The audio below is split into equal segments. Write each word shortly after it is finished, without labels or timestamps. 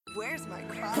Where's my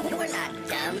crop? We're not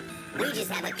dumb. We just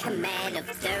have a command of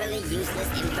thoroughly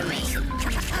useless information.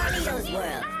 Carlito's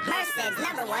World, Merced's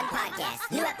 #1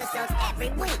 podcast. New episodes every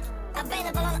week.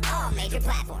 Available on all major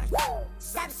platforms.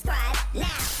 Subscribe now.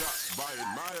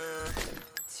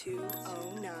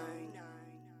 209.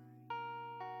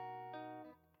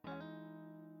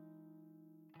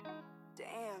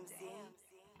 Damn, Z.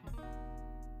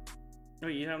 Oh,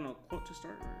 you have no quote to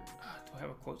start? Or? Do I have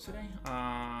a quote today?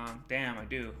 Damn, I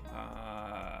do.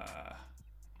 I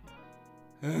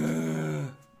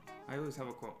always have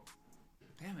a quote.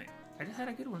 Damn it. I just had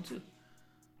a good one, too.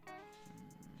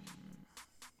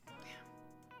 Damn.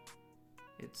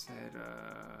 It said,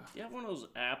 You have one of those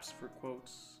apps for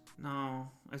quotes? No,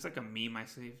 it's like a meme I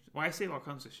saved. Well, I save all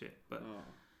kinds of shit, but,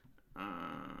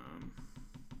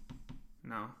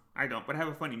 no, I don't. But I have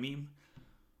a funny meme.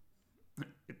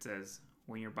 It says,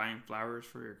 when you're buying flowers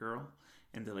for your girl,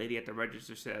 and the lady at the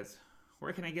register says,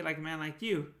 where can I get like a man like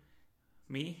you?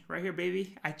 Me, right here,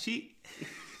 baby. I cheat.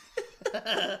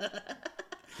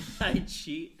 I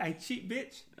cheat? I cheat,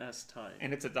 bitch. That's tight.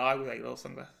 And it's a dog with like little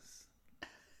sunglasses.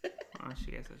 Oh,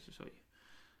 shit, I should show you.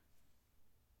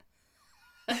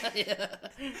 Yeah.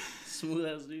 Smooth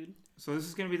ass dude. So this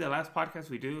is going to be the last podcast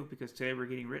we do because today we're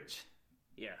getting rich.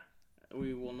 Yeah.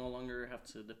 We will no longer have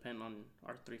to depend on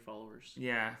our 3 followers.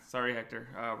 Yeah, sorry, Hector.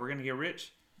 We're going to get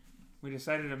rich. We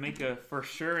decided to make a for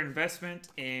sure investment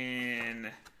in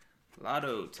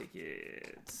lotto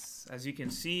tickets. As you can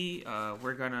see,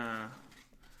 we're going to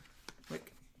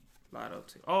click lotto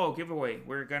ticket. Oh, giveaway.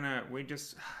 We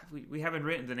haven't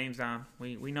written the names down.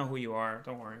 We know who you are.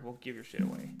 Don't worry. We'll give your shit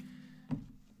away.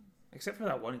 Except for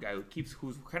that one guy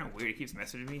who's kind of weird. He keeps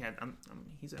messaging me.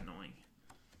 He's annoying.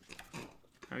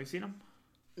 Have you seen him?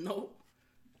 Nope.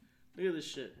 Look at this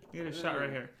shit. Look at this shot right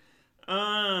here.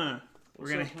 We're What's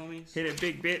gonna up, homies? hit it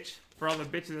big, bitch. For all the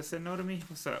bitches that said no to me,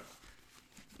 what's up?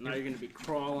 Now you're gonna be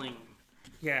crawling.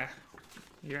 Yeah,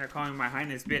 you're gonna call me my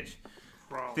highness, bitch.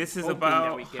 Crawl. This is Hoping that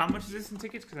about we get how it. much is this in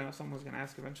tickets? Because I know someone's gonna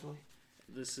ask eventually.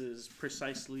 This is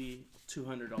precisely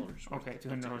 $200. Okay,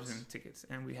 $200 in tickets,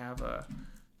 and we have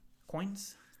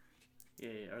coins.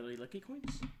 Yeah. Are they lucky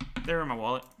coins? They're in my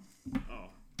wallet. Oh.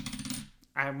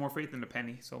 I have more faith in the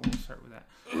penny, so we'll start with that.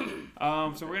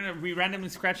 So we're gonna be randomly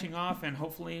scratching off, and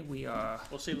hopefully we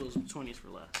We'll save those 20s for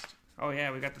last. Oh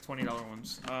yeah, we got the $20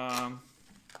 ones.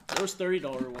 There was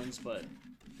 $30 ones, but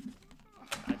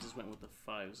I just went with the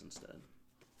 5s instead.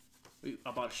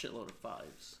 I bought a shitload of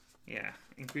 5s. Yeah,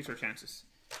 increase our chances.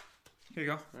 Here you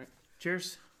go. Right.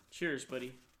 Cheers. Cheers,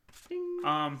 buddy. Ding.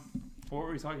 What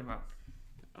were we talking about?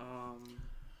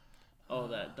 Oh,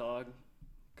 that dog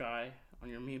guy on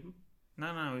your meme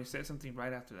No, we said something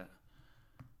right after that.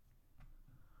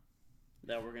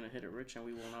 that we're gonna hit it rich and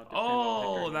we will not depend on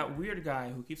Oh, Hector that anymore. weird guy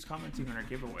who keeps commenting on our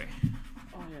giveaway.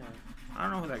 Oh yeah. I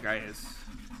don't know who that guy is.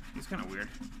 He's kind of weird.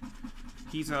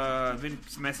 He's been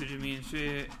messaging me and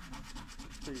shit.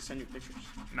 Did he send you pictures?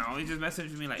 No, he just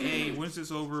messaged me like, "Hey, when's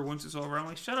this over? When's this over?" I'm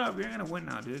like, "Shut up! You're gonna win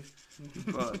now, dude."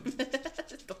 But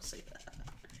Don't say that.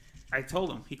 I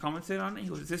told him. He commented on it. He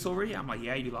goes, "Is this over yet?" I'm like,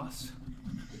 "Yeah, you lost."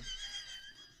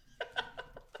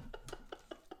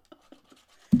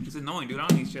 It's annoying, dude. I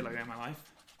don't need shit like that in my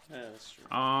life. Yeah, that's true.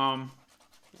 I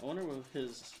I wonder what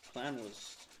his plan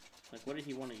was. Like, what did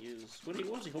he want to use? What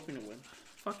was he hoping to win?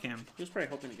 fuck him. He was probably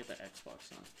hoping to get the Xbox,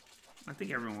 huh? I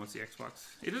think everyone wants the Xbox.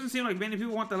 It doesn't seem like many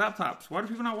people want the laptops. Why do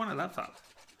people not want a laptop?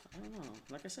 I don't know.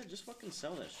 Like I said, just fucking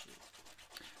sell that shit.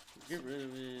 Get rid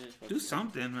of it. Do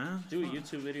something, man. Do a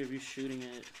YouTube video of you shooting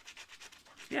it.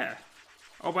 Yeah.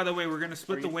 Oh, by the way, we're gonna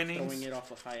split Or the you winnings. Throwing it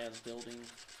off a high-ass building.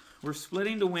 We're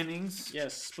splitting the winnings.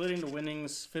 Yes, splitting the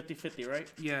winnings 50-50, right?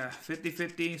 Yeah,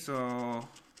 50-50. So,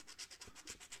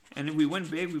 and if we win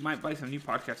big, we might buy some new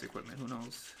podcast equipment. Who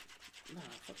knows? Nah,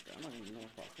 fuck that. I'm not even know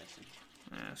podcasting.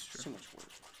 Yeah, that's It's too true. much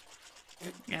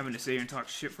work. You having to sit here and talk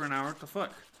shit for an hour? What the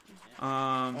fuck?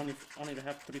 Only to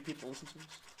have 3 people listen to us.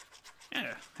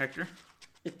 Yeah, Hector.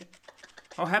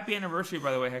 Oh, happy anniversary,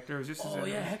 by the way, Hector. It was just his Oh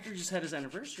yeah, Hector just had his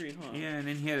anniversary, huh? Yeah, and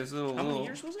then he had his little. How many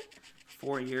years was it?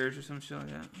 4 years or some shit like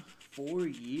that. 4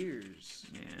 years.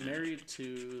 Yeah. Married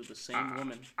to the same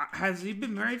woman. Has he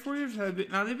been married 4 years? No,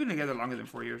 they've been together longer than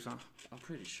 4 years, huh? I'm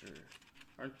pretty sure.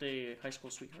 Aren't they high school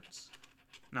sweethearts?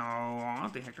 No, I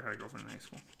don't think Hector had a girlfriend in high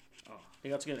school. Oh, they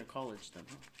got together in college then,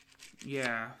 huh?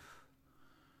 Yeah.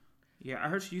 Yeah, I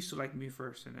heard she used to like me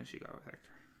first, and then she got with Hector.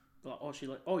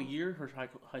 You're her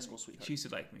high school sweetheart. She used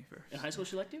to like me first. In high school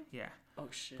she liked you? Yeah, Oh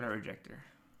shit. but I rejected her.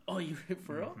 Oh, you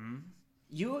for real? Mm-hmm.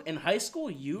 You in high school?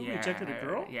 You Yeah, rejected a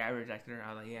girl? Yeah, I rejected her.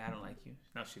 I was like, yeah, I don't like you.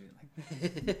 No, she didn't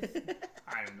like me.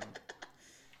 I don't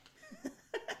know.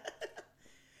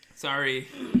 Sorry,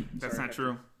 that's Sorry, not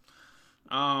true.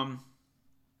 What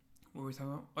were we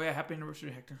talking about? Oh yeah, happy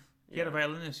anniversary, Hector. You had a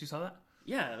violinist. You saw that?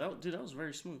 Yeah, that was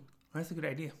very smooth. That's a good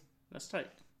idea. That's tight.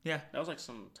 Yeah. That was like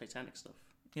some Titanic stuff.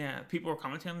 Yeah. People were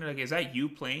commenting on it. They're like, "Is that you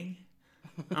playing?"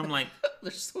 I'm like,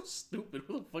 They're so stupid.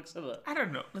 Who the fuck said that? I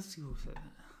don't know. Let's see who said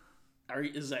that.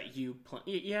 Is that you playing?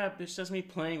 Yeah, it's just me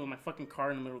playing with my fucking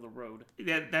car in the middle of the road.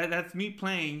 That's me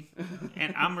playing,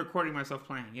 and I'm recording myself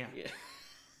playing. Yeah.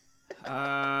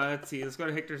 Let's see. Let's go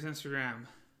to Hector's Instagram.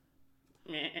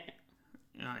 Oh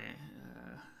yeah.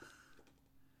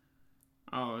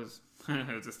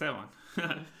 It's a step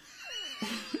one.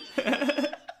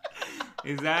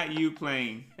 Is that you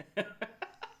playing?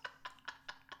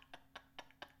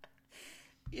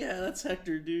 Yeah, that's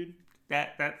Hector, dude.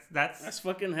 That's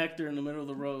fucking Hector in the middle of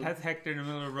the road. That's Hector in the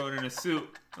middle of the road in a suit,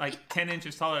 like 10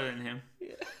 inches taller than him.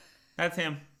 Yeah. That's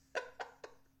him.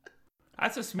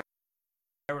 That's a smart.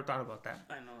 I never thought about that.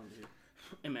 I know, dude.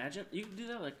 Imagine you can do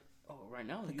that right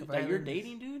now. Like Like you're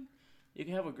dating, dude. You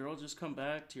can have a girl just come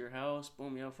back to your house.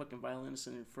 Boom, you have a fucking violinist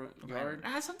in your front yard.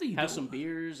 That's something you have do. some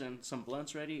beers and some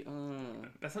blunts ready.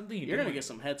 That's something you do. You're gonna get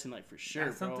some head tonight for sure.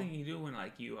 That's bro. something you do when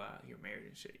like you're married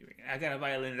and shit. I got a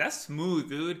violin. That's smooth,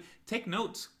 dude. Take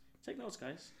notes. Take notes,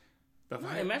 guys. The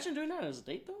Imagine doing that as a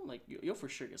date though. Like you'll for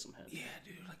sure get some head. Yeah,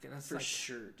 dude. Like that's for like,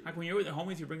 sure, dude. Like when you're with the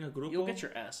homies, you bring a group. You'll get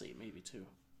your ass ate maybe too.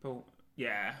 But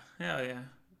yeah, hell yeah.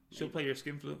 She'll play your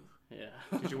skin flute. Yeah.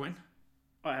 Did you win?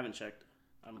 Oh, I haven't checked.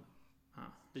 Oh.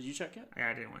 Did you check yet? Yeah,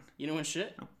 I didn't win. You didn't win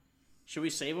shit? No. Should we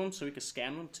save them so we can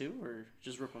scan them too, or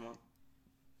just rip them up?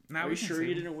 Nah, Are we you can sure save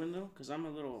you them. didn't win though? Because I'm a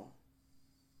little.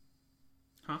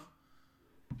 Huh?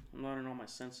 I'm not in all my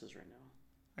senses right now.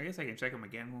 I guess I can check them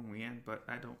again when we end, but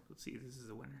I don't see this is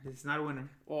a winner. This is not a winner.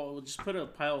 Well, we'll just put a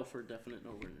pile for definite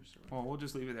no winners. Well, we'll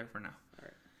just leave it there for now. All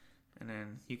right. And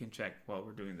then you can check while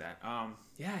we're doing that.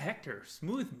 Yeah, Hector,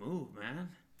 smooth move, man.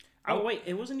 Oh wait,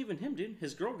 it wasn't even him, dude.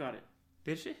 His girl got it.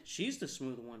 Did she? She's the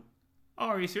smooth one. Oh,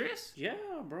 are you serious? Yeah,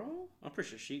 bro. I'm pretty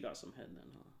sure she got some head then,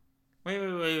 huh?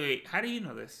 Wait. How do you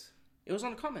know this? It was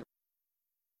on the comment.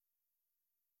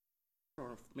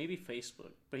 Or maybe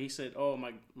Facebook. But he said, "Oh,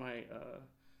 my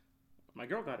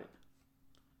girl got it."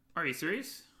 Are you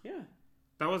serious? Yeah.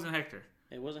 That wasn't Hector.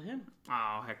 It wasn't him.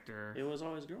 Oh, Hector. It was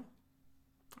always girl.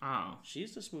 Oh.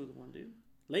 She's the smooth one, dude.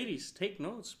 Ladies, take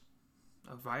notes.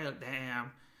 A violet.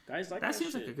 Damn. Guys like That that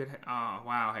seems shit. like a good. Oh,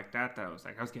 wow. Hector. That was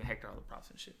like, I was giving Hector all the props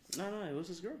and shit. No, it was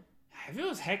his girl. If it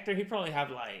was Hector, he'd probably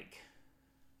have like.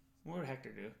 What would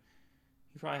Hector do?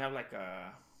 He'd probably have like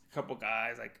a couple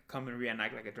guys like come and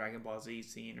reenact like a Dragon Ball Z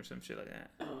scene or some shit like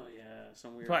that. Oh yeah,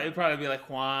 some weird. It'd probably be like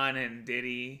Juan and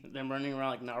Diddy. Them running around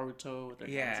like Naruto with their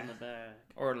hands Yeah. in the back.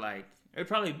 Or like he'd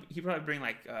probably bring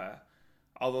like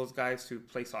all those guys to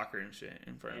play soccer and shit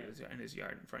in front of his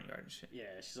yard, in front yard and shit. Yeah,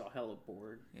 she's all hella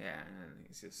bored. Yeah, and then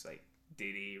he's just like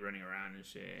Diddy running around and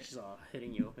shit. She's all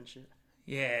hitting you up and shit.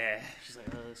 Yeah. She's like,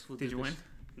 this fool Did did you this win?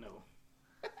 shit." No.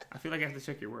 I feel like I have to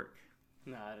check your work.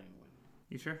 Nah, I didn't win.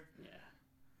 You sure? Yeah.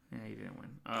 Yeah, you didn't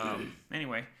win.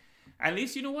 Anyway, at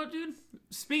least you know what, dude?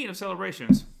 Speaking of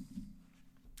celebrations,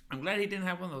 I'm glad he didn't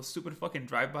have one of those stupid fucking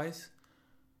drive-bys.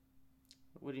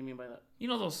 What do you mean by that? You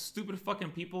know those stupid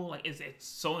fucking people? Like, it's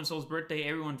so-and-so's birthday,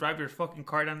 everyone drive their fucking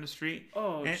car down the street.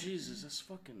 Oh, And Jesus, that's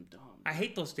fucking dumb. I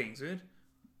hate those things, dude.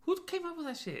 Who came up with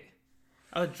that shit?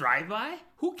 A drive-by?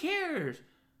 Who cares?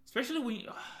 Especially when you...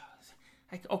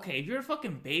 Like, okay, if you're a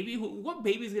fucking baby, what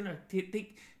baby's gonna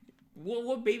think...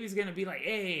 What baby's gonna be like,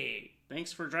 hey...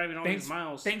 Thanks for driving all these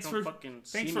miles. Thanks Don't for fucking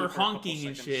see thanks me for a couple honking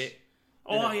and seconds. shit.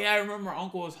 Oh yeah, I remember my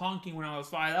uncle was honking when I was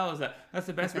 5. That's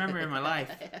the best memory of my life.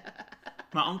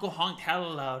 My uncle honked hella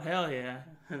loud. Hell yeah.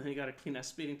 And then you gotta clean that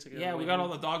speeding ticket. Yeah, we got all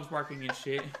the dogs barking and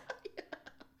shit. Get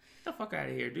the fuck out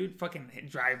of here, dude. Fucking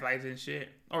drive-bys and shit.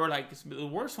 Or like the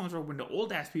worst ones are when the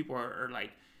old ass people are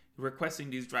like requesting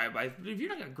these drive-bys. But if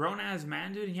you're like a grown-ass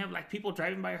man, dude, and you have like people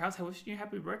driving by your house, wishing you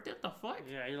happy birthday, what the fuck?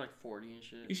 Yeah, you're like 40 and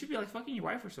shit. You should be like fucking your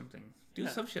wife or something. Do Yeah.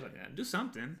 some shit like that. Do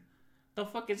something. The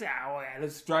fuck is that? Oh yeah,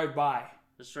 let's drive by.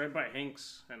 Just drive by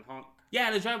Hanks and honk. Yeah,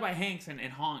 let's drive by Hanks and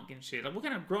honk and shit. Like, what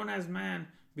kind of grown-ass man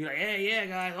be like, hey, yeah,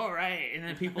 guys, all right. And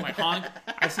then people like honk.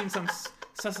 I saw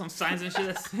some signs and shit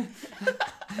that's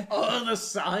Oh, the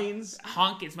signs.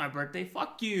 honk, it's my birthday.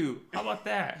 Fuck you. How about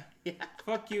that? Yeah.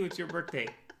 Fuck you, it's your birthday.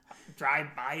 Drive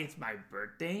by, it's my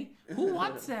birthday? Who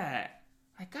wants that?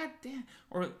 Like, goddamn.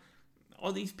 Or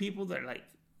all these people that like,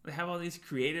 they have all these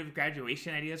creative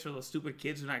graduation ideas for those stupid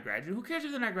kids who are not graduating. Who cares if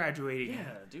they're not graduating? Yeah,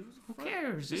 dude. Who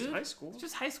cares, dude? It's just high school. It's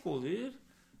just high school, dude.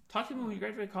 Talk to me when you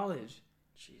graduate college.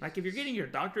 Jesus. Like, if you're getting your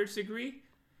doctorate's degree,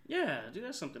 Yeah, dude,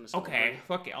 that's something to okay, celebrate.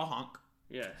 fuck it, I'll honk.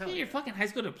 Yeah, hell Get yeah. your fucking high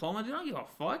school diploma, dude. I don't give a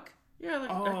fuck. Yeah,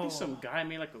 like, I Oh. think some guy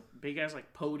made like a big ass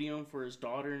like podium for his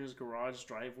daughter in his garage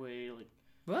driveway. Like,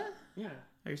 What? yeah,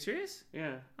 Are you serious?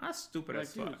 yeah. That's stupid Like,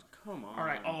 as fuck. dude, come on. All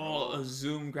right, bro. a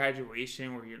Zoom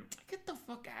graduation where you're get the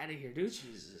fuck out of here, dude.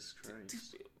 Jesus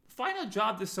Christ. Find a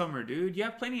job this summer, dude. You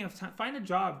have plenty of time. Find a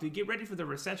job, dude. Get ready for the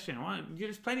recession.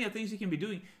 There's plenty of things you can be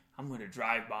doing. I'm gonna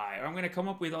drive by, or I'm gonna come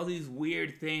up with all these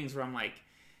weird things where I'm like,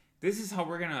 this is how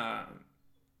we're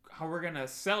gonna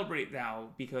celebrate now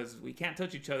because we can't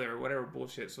touch each other or whatever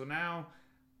bullshit. So now,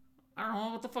 I don't know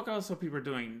what the fuck else are people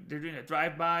doing. They're doing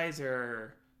drive-bys,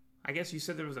 or I guess you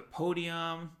said there was a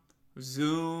podium,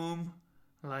 Zoom.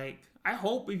 Like, I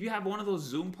hope if you have one of those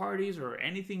Zoom parties or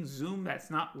anything Zoom that's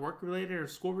not work-related or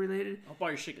school-related, I hope all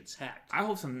your shit gets hacked. I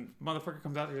hope some motherfucker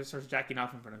comes out there and just starts jacking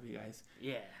off in front of you guys.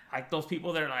 Yeah. Like those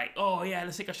people that are like, oh yeah,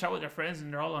 let's take a shot with their friends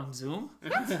and they're all on Zoom.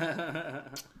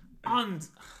 on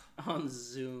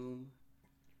Zoom.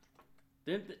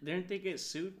 Didn't they get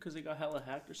sued because they got hella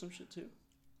hacked or some shit too?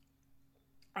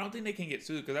 I don't think they can get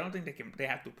sued because I don't think they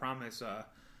have to promise.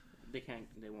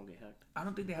 They won't get hacked. I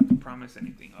don't think they have to promise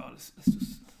anything. Oh, let's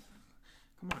just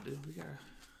come on, dude. We gotta.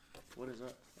 What is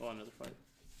that? Oh, another fight.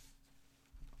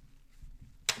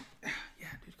 Yeah,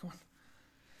 dude, come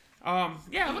on.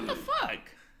 Yeah, what the fuck?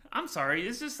 I'm sorry.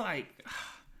 It's just like.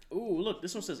 Ooh, look,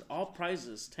 this one says all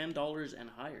prizes $10 and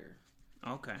higher.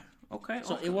 Okay.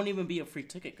 So it won't even be a free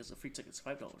ticket because the free ticket's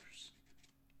 $5.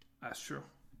 That's true.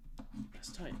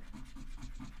 That's tight.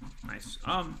 Nice.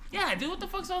 Yeah, dude, what the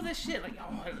fuck's all this shit? Like,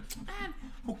 oh, man,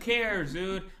 who cares,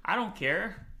 dude? I don't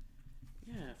care.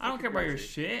 Yeah. I don't care about your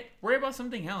shit. Worry about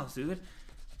something else, dude.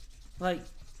 Like,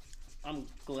 I'm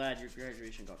glad your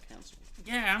graduation got canceled.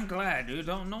 yeah, I'm glad, dude.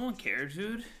 No one cares,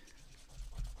 dude.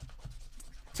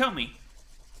 Tell me,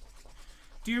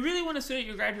 do you really want to sit at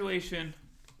your graduation?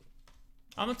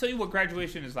 I'm gonna tell you what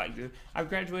graduation is like, dude. I've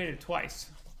graduated twice.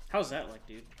 How's that like,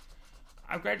 dude?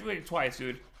 I've graduated twice,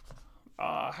 dude.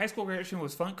 High school graduation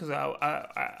was fun because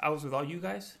I was with all you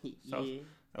guys. So Yeah.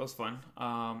 that was fun.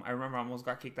 I remember I almost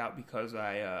got kicked out because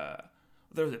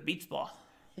there was a beach ball.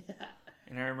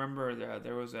 And I remember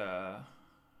there was a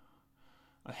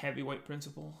heavyweight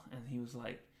principal, and he was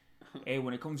like, hey,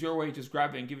 when it comes your way, just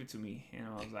grab it and give it to me. And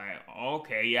I was like,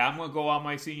 okay, yeah, I'm going to go out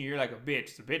my senior year like a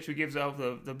bitch. The bitch who gives out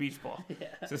the beach ball. Yeah.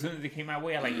 So as soon as it came my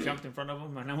way, I jumped in front of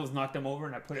him and I almost knocked him over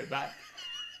and I put it back.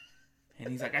 And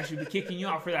he's like, I should be kicking you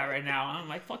out for that right now. And I'm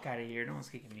like, fuck out of here. No one's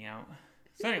kicking me out.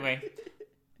 So anyway,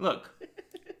 look,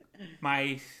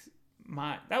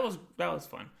 that was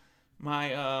fun.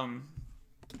 My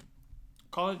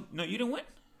college. No, you didn't win.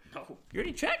 No. You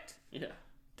already checked. Yeah.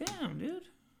 Damn, dude.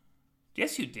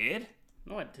 Yes, you did.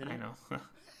 No, I didn't. I know.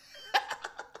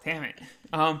 Damn it.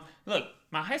 Look,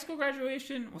 my high school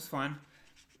graduation was fun.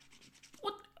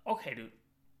 What? Okay, dude.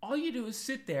 All you do is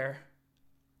sit there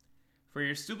for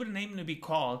your stupid name to be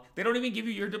called. They don't even give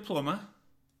you your diploma.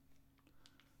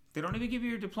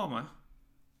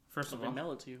 First So of they all.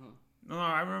 mail it to you, huh? No,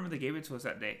 I remember they gave it to us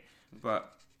that day.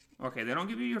 But, okay, they don't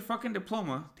give you your fucking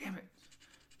diploma. Damn it.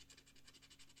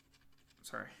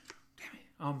 Sorry.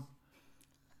 Damn it.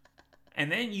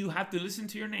 And then you have to listen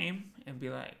to your name and be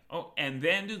like, oh, and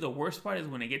then, dude, the worst part is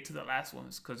when they get to the last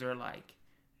ones, because they're like,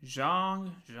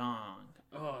 Zhang.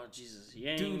 Oh, Jesus.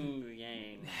 Yang, Dude.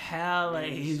 Yang. Hella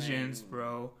Insane. Asians,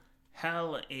 bro.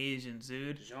 Hella Asians,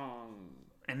 dude. Zhang.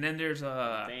 And then there's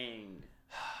a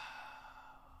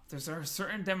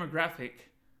certain demographic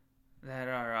that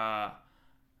are,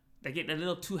 they get a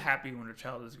little too happy when their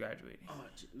child is graduating. Oh,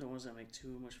 the ones that make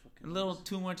too much fucking A little noise.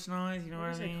 too much noise, you know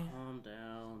what I mean? Calm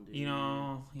down, dude. You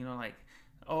know, like,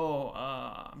 oh,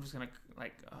 I'm just gonna,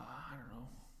 like, I don't know,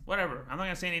 whatever. I'm not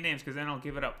gonna say any names because then I'll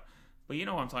give it up. But you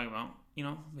know what I'm talking about. You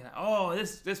know, be like, oh,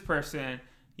 this person,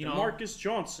 you know, Marcus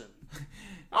Johnson.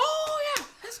 oh yeah,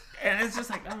 and it's just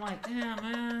like I'm like, damn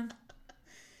man,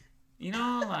 you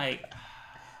know, like,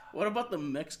 What about the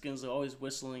Mexicans that are always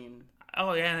whistling?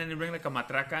 oh yeah, and then they bring like a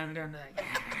matraca in there and they're like,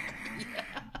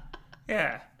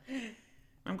 yeah.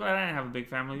 I'm glad I didn't have a big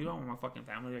family. You don't want my fucking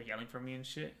family. They're yelling for me and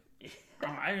shit.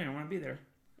 I didn't even want to be there.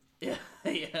 Yeah,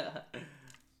 yeah.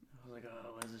 I was like,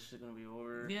 oh, when is this shit gonna be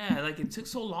over? Yeah, like it took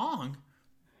so long.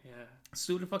 Yeah.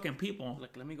 Stupid fucking people.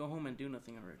 Like, let me go home and do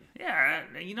nothing already. Yeah,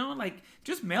 you know, like,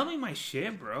 just mail me my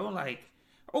shit, bro. Like,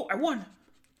 oh, I won.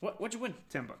 What'd you win?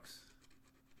 $10.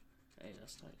 Hey,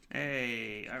 that's tight.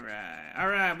 Hey, all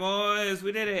right, boys,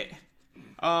 we did it.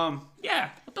 Yeah,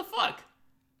 what the fuck?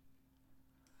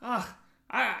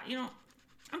 You know,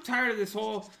 I'm tired of this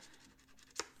whole.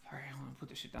 Sorry, I'm gonna put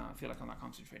this shit down. I feel like I'm not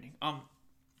concentrating. What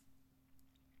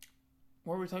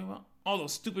were we talking about? All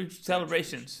those stupid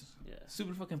celebrations. Yeah.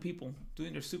 Stupid fucking people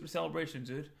doing their stupid celebrations,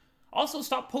 dude. Also,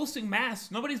 stop posting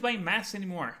masks. Nobody's buying masks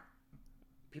anymore.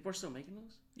 People are still making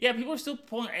those? Yeah, people are still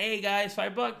pulling. Hey guys,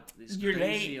 $5. These You're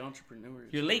crazy late. entrepreneurs.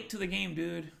 You're late to the game,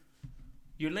 dude.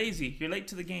 You're lazy. You're late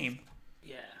to the game.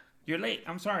 Yeah. You're late.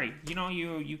 I'm sorry. You know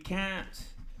you can't.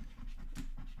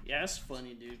 Yeah, it's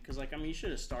funny, dude. Cause like I mean, you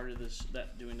should have started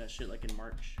doing that shit like in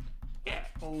March. Yeah.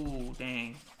 Oh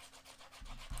dang.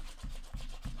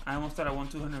 I almost thought I won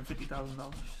 $250,000.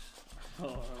 Oh, that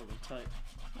would be tight.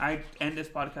 I end this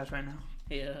podcast right now.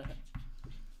 Yeah.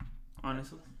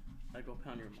 Honestly. I'd go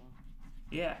pound your mom.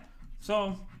 Yeah.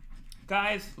 So,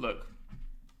 guys, look.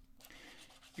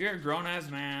 You're a grown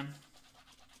ass man.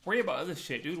 Worry about other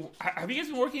shit, dude. Have you guys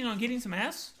been working on getting some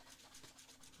ass?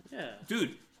 Yeah.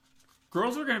 Dude,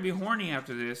 girls are gonna be horny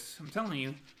after this. I'm telling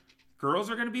you.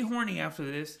 Girls are gonna be horny after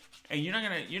this. And you're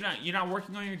not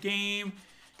working on your game.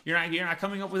 You're not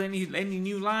coming up with any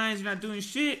new lines. You're not doing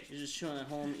shit. You're just chilling at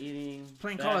home eating.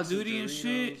 Playing Call of Duty and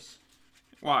shit.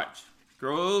 Watch.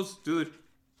 Girls, dude,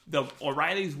 the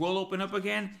O'Reillys will open up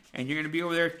again, and you're gonna be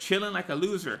over there chilling like a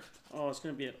loser. Oh, it's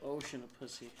gonna be an ocean of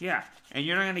pussy. Yeah, and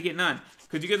you're not gonna get none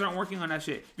because you guys aren't working on that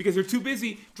shit because you're too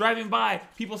busy driving by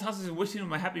people's houses and wishing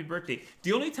them a happy birthday.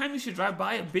 The only time you should drive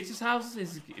by a bitch's house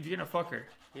is if you're gonna fuck her.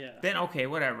 Yeah. Then okay,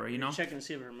 whatever, you know. Checking to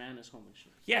see if her man is home and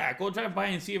shit. Yeah, go drive by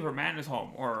and see if her man is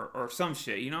home or some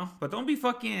shit, you know. But don't be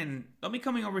coming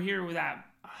over here with that.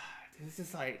 This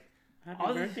is like.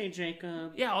 Happy birthday,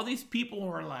 Jacob. Yeah, all these people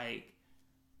are like,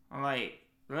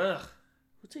 ugh.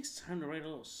 Who takes time to write a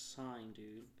little sign,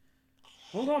 dude?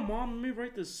 Hold on, Mom. Let me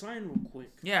write this sign real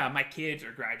quick. Yeah, my kids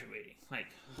are graduating. Like,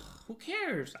 who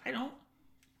cares? I don't.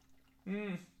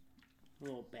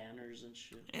 Little banners and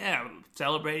shit. Yeah,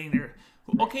 celebrating their.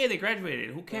 Okay, they graduated.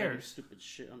 Who Writing cares? stupid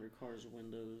shit under cars'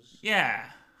 windows. Yeah,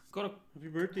 go to. Happy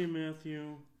birthday,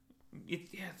 Matthew.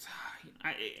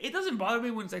 It doesn't bother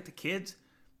me when it's like the kids,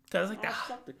 cause like that.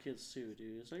 Fuck the kids too,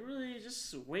 dude. It's like really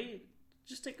just wait.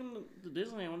 Just take them to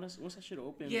Disneyland once that shit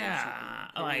opens. Yeah,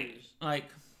 like.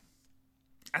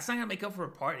 That's not gonna make up for a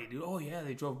party, dude. Oh yeah,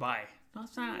 they drove by. No,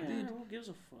 it's not, dude. Who gives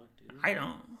a fuck, dude? I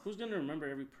don't. Who's gonna remember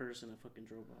every person that fucking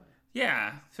drove by?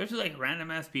 Yeah, especially like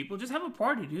random ass people. Just have a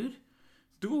party, dude.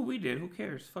 Do what we did. Who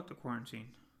cares? Fuck the quarantine.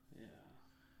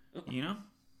 Yeah. You know,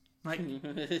 like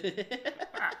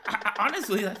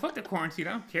honestly, like fuck the quarantine.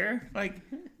 I don't care. Like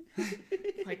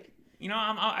you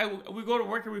know, we go to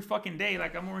work every fucking day.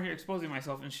 Like I'm over here exposing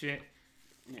myself and shit,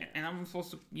 and I'm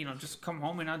supposed to, you know, just come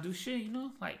home and not do shit. You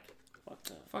know, like.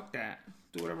 Fuck that.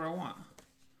 Do whatever I want.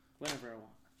 Whenever I want.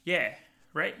 Yeah.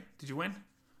 Right? Did you win?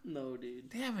 No, dude.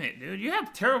 Damn it, dude. You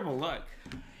have terrible luck.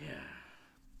 Yeah.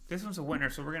 This one's a winner,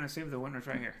 so we're going to save the winners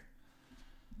right here.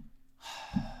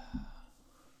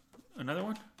 Another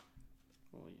one?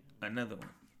 Oh, yeah. Another one.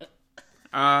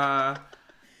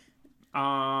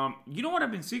 You know what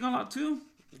I've been seeing a lot, too?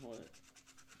 What?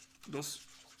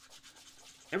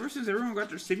 Ever since everyone got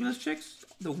their stimulus checks,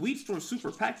 the weed store's super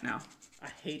packed now. I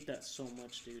hate that so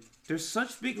much, dude. There's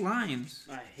such big lines.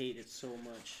 I hate it so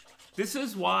much. This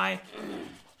is why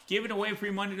giving away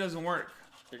free money doesn't work.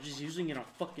 They're just using it on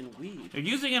fucking weed. They're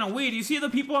using it on weed. You see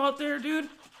the people out there, dude?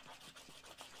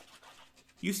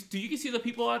 You can see the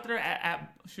people out there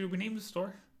at should we name the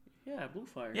store? Yeah, Blue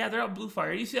Fire. Yeah, they're at Blue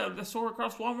Fire. You see the store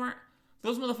across Walmart?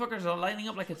 Those motherfuckers are lining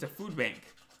up like it's a food bank.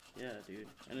 Yeah, dude.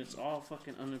 And it's all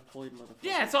fucking unemployed motherfuckers.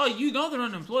 Yeah, it's all, you know, they're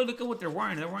unemployed. Look at what they're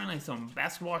wearing. They're wearing like some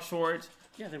basketball shorts.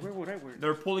 Yeah, they wear what I wear.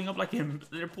 They're pulling up like in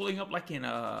they're pulling up like in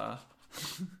those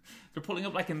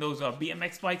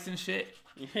BMX bikes and shit.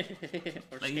 Or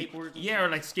Like, skateboards. Yeah, or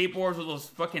like skateboards with those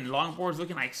fucking longboards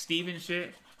looking like Steve and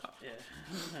shit. Yeah.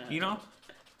 You know?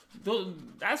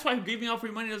 That's why giving out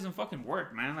free money doesn't fucking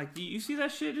work, man. Like, you see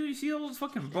that shit, dude? You see all those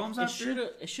fucking bums out there?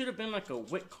 It should have been like a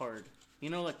WIC card. You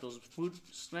know, like those food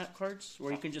snap cards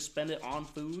where you can just spend it on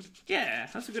food. Yeah,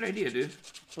 that's a good idea, dude.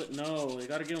 But no, they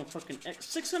gotta give them fucking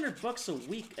 $600 a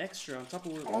week extra on top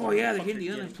of what. Oh yeah, they're getting the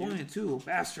unemployment too,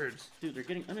 bastards. Dude, they're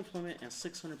getting unemployment and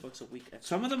 $600 a week extra.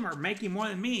 Some of them are making more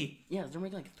than me. Yeah, they're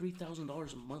making like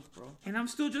 $3,000 a month, bro. And I'm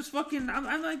still just fucking. I'm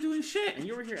not doing shit. And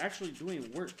you were here actually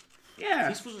doing work. Yeah.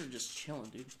 These fools are just chilling,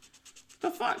 dude. The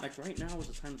fuck? Like right now is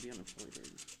the time to be unemployed, right?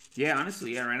 Yeah,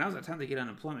 honestly, yeah. Right now's the time to get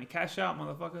unemployment. Cash out,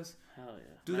 motherfuckers. Hell yeah.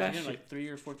 Do Imagine that shit. Like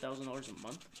 $3,000 or $4,000 a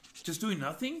month. Just doing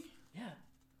nothing? Yeah,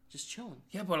 just chilling.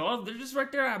 Yeah, but a lot of, they're just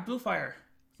right there at Blue Fire.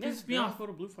 Yeah, Just be they all off. go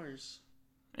to Blue Fires.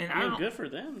 And I mean, don't. good for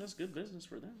them. That's good business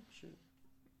for them. Shit.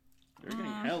 They're getting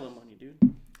hella money, dude.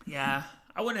 Yeah,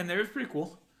 I went in there. It was pretty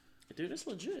cool. Dude, it's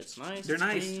legit. It's nice. They're it's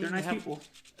nice. clean. They're nice They have people.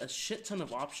 A shit ton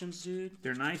of options, dude.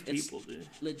 They're nice It's people, dude.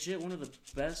 Legit, one of the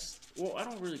best. Well, I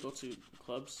don't really go to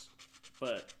clubs,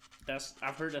 but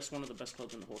I've heard that's one of the best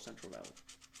clubs in the whole Central Valley.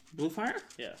 Blue Fire?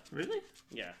 Yeah, Really?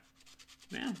 yeah.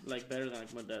 Man. Like better than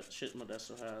like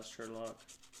Modesto has, Sherlock.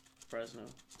 Fresno.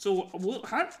 So,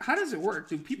 how does it work?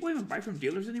 Do people even buy from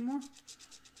dealers anymore?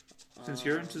 Since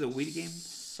you're into the weed game?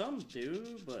 Some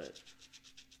do, but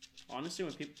honestly,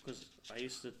 when people, because I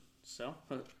used to sell,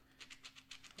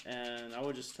 and I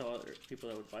would just tell other people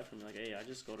that would buy from me, like, hey, I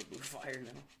just go to Blue Fire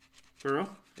now. For real?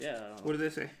 Yeah. What do they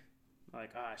say?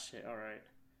 Like, shit, all right.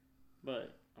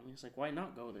 But I mean, it's like, why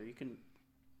not go there? You can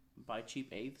buy cheap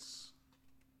eighths.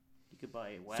 You could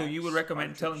buy wax. So you would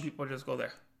recommend cartridge. telling people just go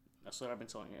there That's what I've been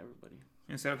telling everybody.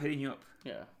 instead of hitting you up?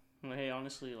 Yeah. I'm like, hey,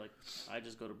 honestly, like, I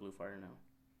just go to Blue Fire now.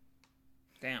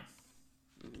 Damn.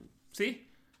 See,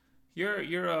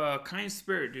 you're a kind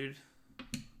spirit, dude.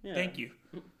 Yeah. Thank you.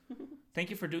 Thank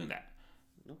you for doing that.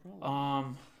 No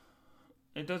problem.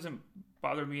 It doesn't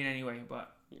bother me in any way,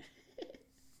 but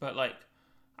like,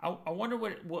 I wonder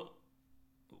what.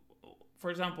 For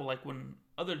example, like when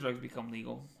other drugs become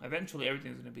legal, eventually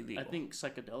everything's gonna be legal. I think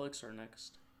psychedelics are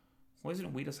next.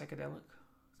 Wasn't weed a psychedelic?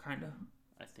 Kinda.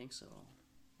 I think so.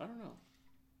 I don't know.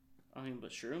 I mean,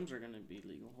 but shrooms are gonna be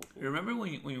legal. Hopefully. You remember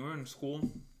when you were in school,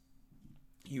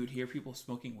 you would hear people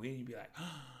smoking weed and you'd be like,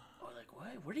 Oh, like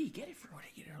what? Where do you get it from? where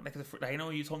did you get it? Like I know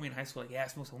you told me in high school, like, yeah, I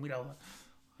smoke some weed. I was like,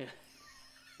 Yeah.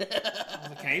 I was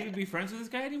like, can I even be friends with this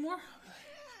guy anymore?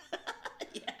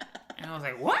 Yeah. And I was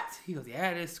like, what? He goes, yeah,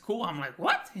 it is cool. I'm like,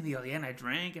 what? And he goes, yeah, and I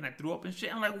drank and I threw up and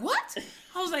shit. I'm like, what?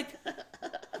 I was like,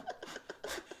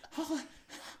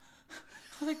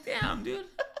 damn, dude.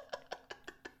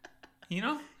 You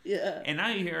know? Yeah. And now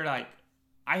you hear like,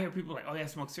 I hear people like, oh yeah, I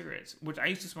smoke cigarettes, which I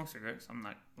used to smoke cigarettes. I'm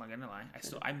not gonna lie.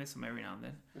 I miss them every now and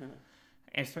then,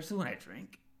 and especially when I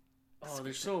drink. Oh,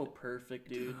 they're so perfect,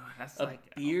 dude. That's A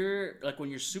like beer, like when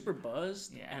you're super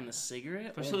buzzed, Yeah. and a cigarette,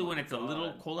 especially oh when my it's a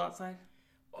little God. cold outside.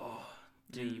 Oh,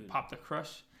 Dude, you dude. pop the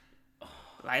crush,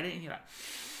 light it, and you're like,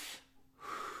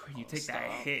 and you take that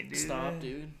hit, dude. Stop,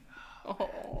 dude.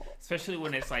 Oh. Especially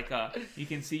when it's like you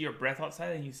can see your breath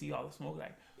outside and you see all the smoke.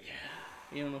 Like,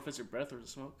 You don't know if it's your breath or the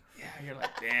smoke. yeah, you're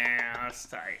like, damn, that's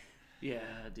tight. Yeah,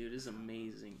 dude, it's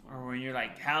amazing. Or when you're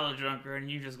like hella drunker and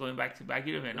you're just going back to back,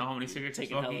 you don't even know how many cigarettes you're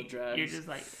Taking hella smoking. drags. You're just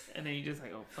like, and then you just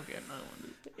like, oh fuck it, another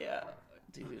one. Yeah,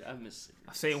 dude, I miss cigarettes.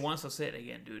 I'll say it once, I'll say it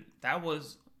again, dude. That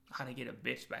was how to get a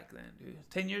bitch back then, dude.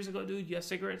 10 years ago, dude, you had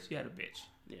cigarettes, you had a bitch.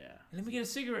 Yeah. Let me get a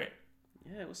cigarette.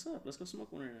 Yeah, what's up? Let's go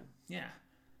smoke one right now. Yeah.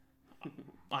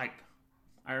 Like,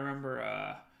 I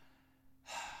remember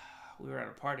we were at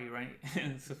a party, right?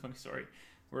 It's a funny story.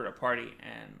 We were at a party,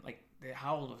 and like,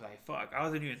 how old was I? Fuck, I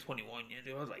wasn't even 21 yet,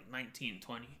 dude. I was like 19,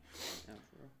 20. Yeah, for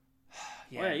real.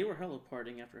 Yeah. Oh, yeah, you were hella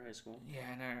partying after high school. Yeah,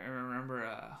 and I remember.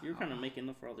 You were kind of making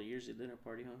up for all the years you did at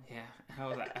party, huh? Yeah, I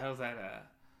was at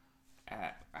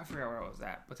I forgot where I was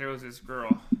at, but there was this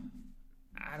girl.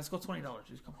 Let's go $20,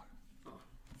 dude. Come on. Oh,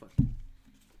 fuck.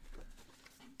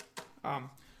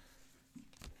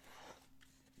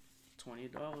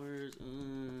 $20.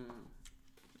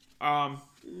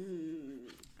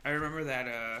 I remember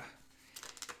that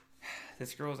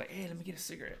this girl was like, "Hey, let me get a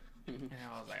cigarette," and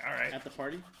I was like, "All right." At the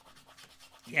party?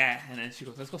 Yeah, and then she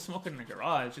goes, "Let's go smoke in the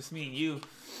garage, just me and you."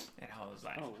 And I was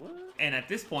like, Oh, what? and at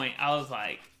this point, I was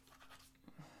like,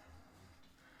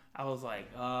 I was like,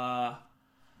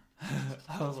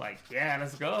 yeah,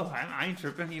 let's go. I ain't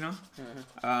tripping, you know.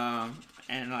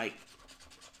 And like,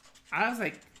 I was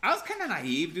kind of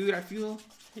naive, dude. I feel.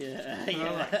 Yeah, I was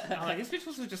yeah. like, this bitch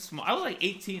was just small. I was like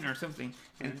 18 or something,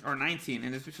 or 19,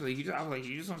 and this bitch was like, I was like,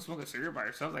 you just want to smoke a cigarette by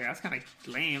yourself? Like, that's kind of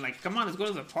lame. Like, come on, let's go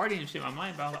to the party and shit. My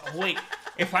mind, but I was like, oh wait.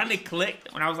 It finally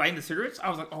clicked when I was lighting the cigarettes. I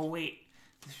was like, oh wait,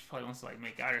 this probably wants to like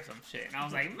make out or some shit. And I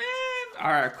was like, man,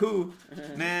 all right, cool,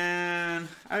 man.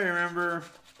 I remember.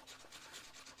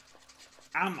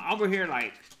 I'm over here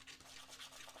like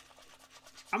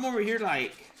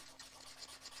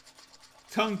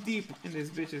tongue deep in this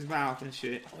bitch's mouth and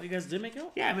shit. Oh, you guys did make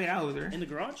out? Yeah, I made out with her. In the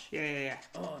garage? Yeah.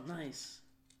 Oh, nice.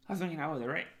 I was making out with her,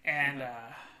 right? And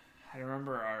I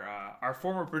remember our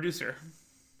former producer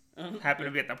happened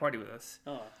to be at the party with us.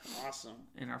 Oh, awesome.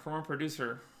 And our former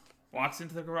producer walks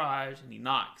into the garage and he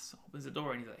knocks, opens the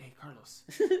door, and he's like, "Hey, Carlos."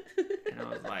 And I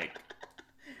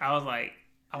was like,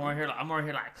 I'm over here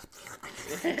like,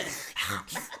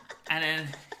 and then,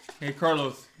 "Hey,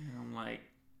 Carlos." And I'm like,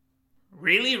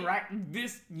 really? Right?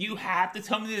 You have to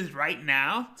tell me this right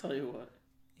now? Tell you what.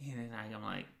 And then I'm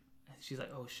like, she's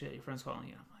like, "Oh shit, your friend's calling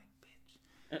you."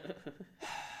 I'm like, bitch.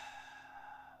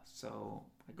 So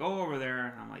I go over there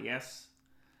and I'm like, "Yes."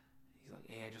 He's like,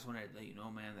 "Hey, I just wanted to let you know,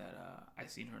 man, that I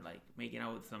seen her like making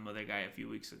out with some other guy a few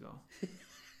weeks ago."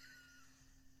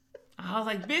 I was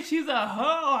like, "Bitch, she's a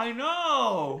hoe. I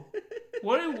know."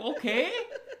 Okay.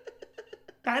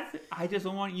 I just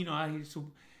don't want, I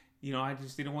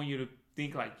just didn't want you to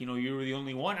think like, you were the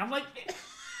only one. I'm like,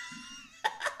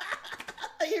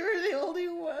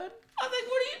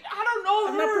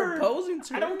 I'm not her. proposing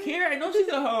to I her. don't care. I know she's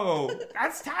a hoe.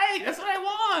 That's tight. That's what I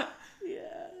want.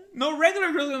 Yeah. No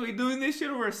regular girl's gonna be doing this shit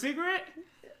over a cigarette.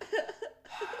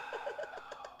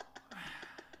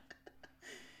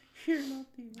 You're not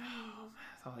the only one.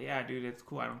 Oh yeah, dude, it's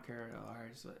cool. I don't care at all.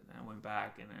 So I went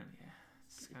back and then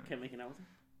it's kind Kept making out with her?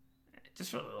 of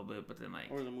just for a little bit, but then like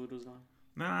Or the mood was gone?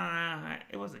 nah,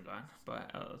 it wasn't gone,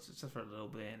 but it was just for a little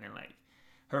bit, and then like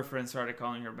her friends started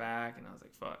calling her back, and I was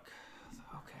like, fuck. I was like,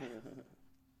 okay,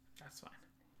 that's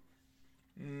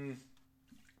fine.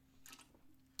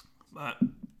 But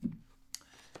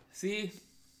see,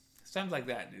 it's times like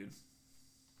that, dude.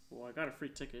 Well, I got a free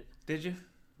ticket. Did you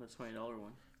The $20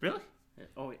 one. really Yeah.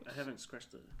 Oh, wait. I haven't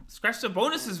scratched the... scratch the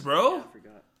bonuses, bro? Yeah, I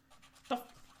forgot.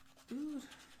 Dude.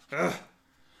 Ugh.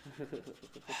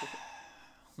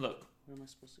 Look, What am I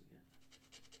supposed to get?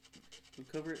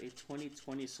 Uncover a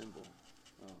 2020 symbol.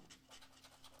 Oh.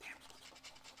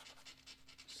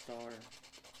 Star.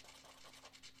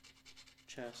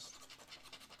 Chest.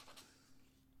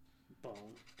 Bone.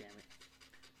 Damn it.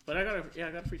 But I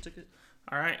got a free ticket.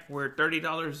 all right, we're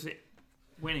 $30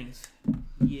 winnings.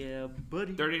 Yeah,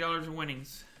 buddy. $30 in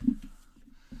winnings.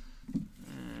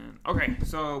 And, okay,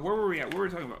 so where were we at? What were we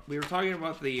talking about? We were talking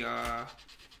about the.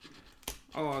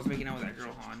 I was making out with that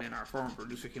girl, and then our former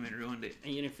producer came in and ruined it.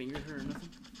 And you didn't finger her or nothing?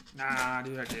 Nah,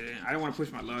 dude, I didn't. I didn't want to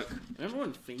push my luck. Remember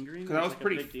when fingering Because I was like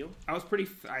pretty. a big deal? I was pretty.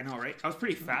 I know, right? I was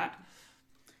pretty fat.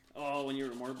 Oh, when you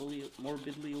were morbidly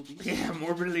obese? Yeah,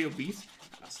 morbidly obese.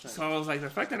 That's tight. So I was like, the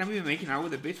fact that I'm even making out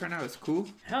with a bitch right now is cool.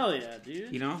 Hell yeah,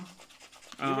 dude. You know?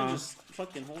 Even just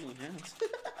fucking holding hands.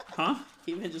 Huh?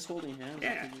 Even just holding hands.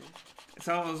 Yeah.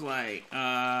 So I was like,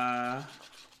 I'm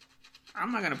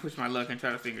not gonna push my luck and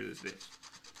try to finger this bitch.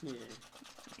 Yeah.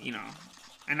 You know.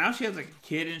 And now she has like a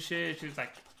kid and shit. She's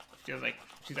like,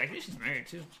 she's she's married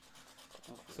too.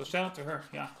 So shout out to her.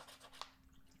 Yeah.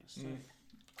 Yes, sir.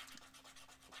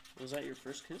 Was that your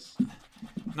first kiss?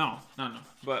 No.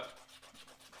 But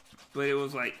it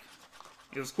was like,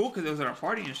 it was cool because it was at our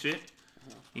party and shit.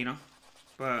 You know.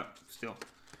 But still,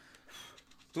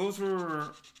 those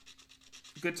were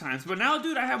good times. But now,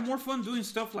 dude, I have more fun doing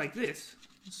stuff like this,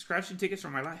 scratching tickets for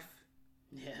my life.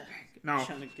 Yeah. No.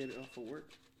 Trying to get it off of work.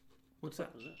 What's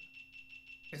that? What was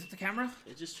that? Is it the camera?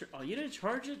 It just... Oh, you didn't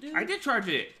charge it, dude? I did charge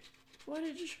it. Why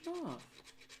did you turn it off?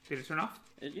 Did it turn off?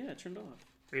 Yeah, it turned off.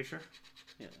 Are you sure?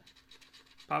 Yeah.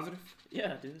 Positive?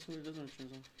 Yeah, dude, that's what it does when it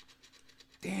turns on.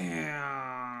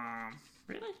 Damn.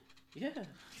 Really? Yeah.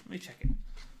 Let me check it.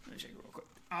 Let me check it real quick.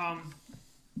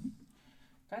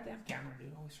 Goddamn camera,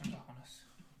 dude, always turns off on us.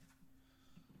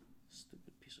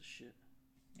 Stupid piece of shit.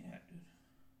 Yeah, dude.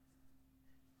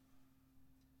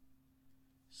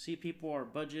 See people our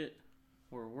budget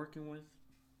we're working with.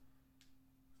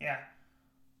 Yeah.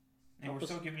 And Help we're us.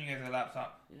 still giving you guys a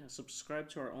laptop. Yeah, subscribe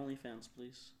to our OnlyFans,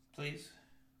 please. Please.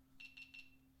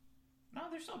 No,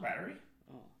 there's no battery.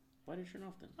 Oh, why did you turn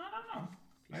off then? I don't know.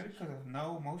 Piece Maybe of because of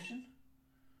no motion?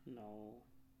 No.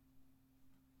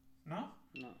 No?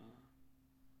 Nuh-uh.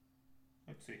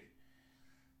 Let's see.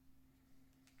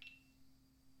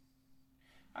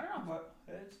 I don't know, but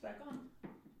it's back on.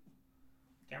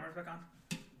 Camera's back on.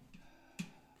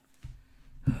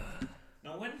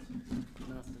 No win?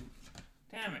 Nothing.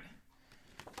 Damn it.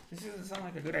 This doesn't sound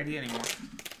like a good idea anymore.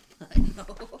 I know.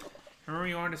 Remember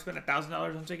you wanted to spend $1,000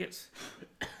 on tickets?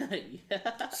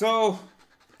 Yeah. So,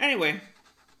 anyway.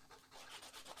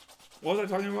 What was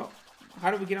I talking about?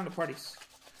 How do we get on the parties?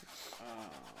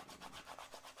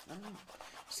 I don't know.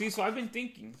 See, so I've been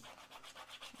thinking.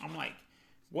 I'm like,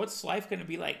 what's life going to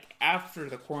be like after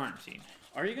the quarantine?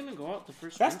 Are you gonna go out the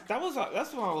first That's week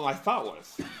what my thought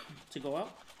was. to go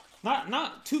out?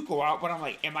 Not to go out, but I'm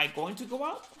like, am I going to go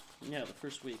out? Yeah, the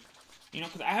first week. You know,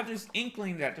 because I have this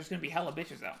inkling that there's gonna be hella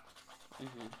bitches out.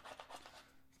 Mm-hmm.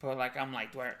 But like, I'm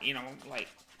like, do I, you know, like,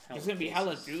 there's Hella gonna be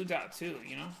hella faces. dudes out too,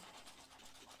 you know.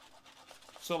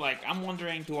 So like, I'm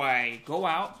wondering, do I go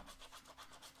out,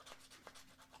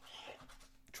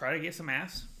 try to get some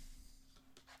ass,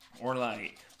 or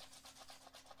like,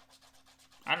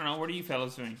 I don't know, what are you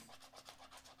fellas doing?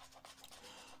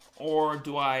 Or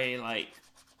do I like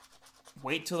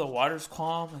wait till the water's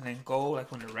calm and then go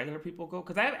like when the regular people go?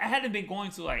 Because I hadn't been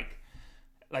going to like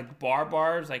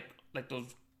bars like those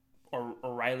or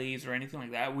O'Reilly's or anything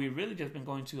like that. We've really just been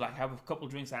going to like have a couple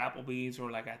drinks at Applebee's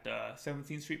or like at the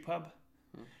 17th Street pub,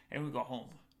 and we go home.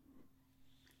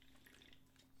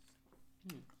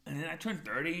 And then I turned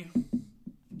 30,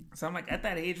 so I'm like at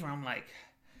that age where I'm like,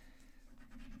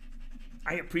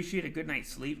 I appreciate a good night's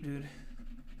sleep, dude.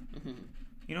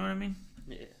 You know what I mean?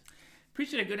 Yeah.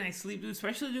 Appreciate a good night's sleep, dude.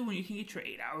 Especially, dude, when you can get your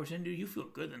 8 hours in, dude. You feel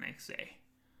good the next day.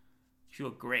 You feel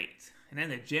great. And then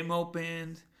the gym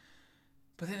opened.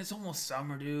 But then it's almost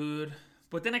summer, dude.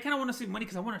 But then I kind of want to save money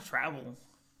because I want to travel.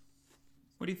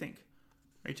 What do you think?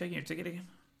 Are you checking your ticket again?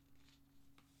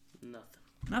 Nothing.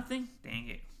 Nothing? Dang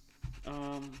it.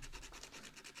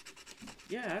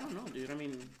 Yeah, I don't know, dude. I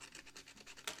mean,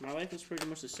 my life is pretty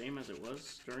much the same as it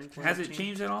was during quarantine. Has it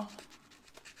changed at all?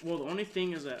 Well, the only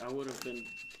thing is that I would have been...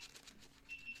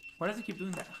 Why does it keep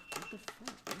doing that? What the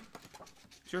fuck, man?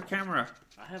 It's your camera.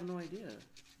 I have no idea.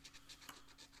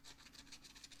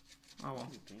 Oh,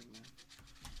 well. Damn,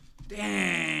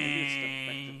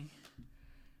 man.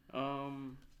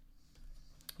 Dang.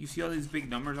 You see all these big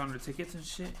numbers on the tickets and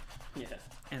shit? Yeah.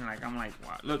 And like, I'm like,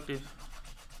 wow. Look, dude.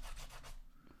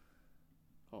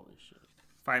 Holy shit.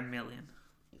 5 million.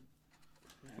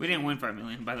 We didn't win 5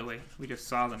 million, by the way. We just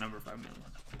saw the number 5 million.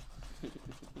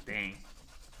 Dang.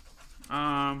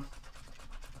 I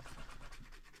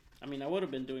mean, I would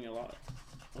have been doing a lot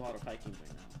of hiking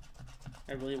by now.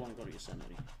 I really want to go to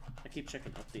Yosemite. I keep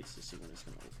checking updates to see when it's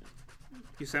gonna open.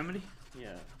 Yosemite?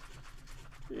 Yeah.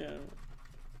 Yeah.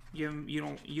 You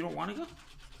don't want to go?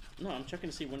 No, I'm checking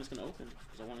to see when it's gonna open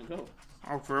because I want to go.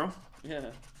 Oh, for real?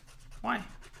 Yeah. Why?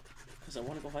 Because I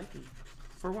want to go hiking.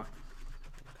 For what?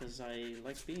 Because I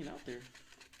like being out there.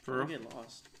 For real? I get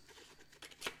lost.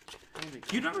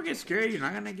 You never get scared. You're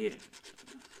not gonna get.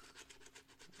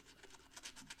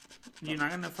 You're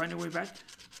not gonna find your way back.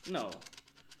 No.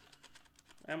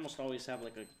 I almost always have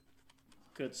like a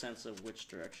good sense of which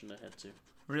direction to head to.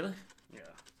 Really? Yeah.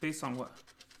 Based on what?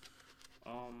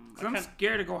 I I'm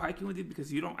scared to go hiking with you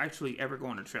because you don't actually ever go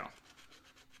on a trail.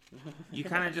 You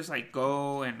kind of just like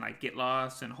go and like get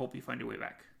lost and hope you find your way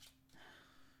back.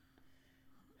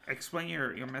 Explain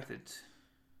your methods.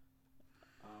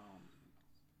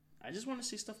 I just want to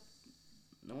see stuff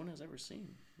no one has ever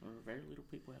seen, or very little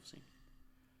people have seen.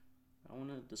 I want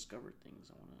to discover things.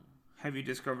 I want to. Have you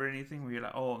discovered anything where you're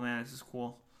like, oh man, this is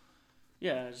cool?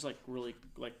 Yeah, it's like really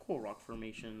like cool rock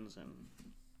formations and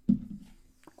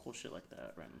cool shit like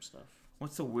that, random stuff.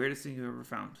 What's the weirdest thing you ever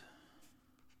found?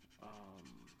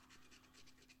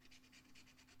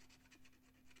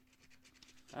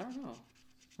 I don't know.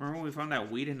 Remember when we found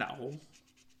that weed in that hole?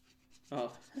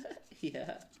 Oh,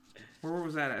 yeah. Where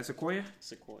was that at? Sequoia?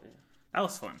 Sequoia. That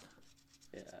was fun.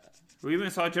 Yeah. We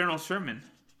even saw General Sherman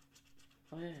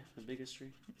Oh yeah, the biggest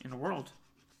tree. in the world.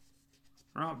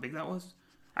 Remember how big that was?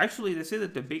 Actually, they say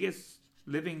that the biggest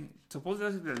living,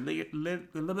 supposedly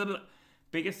the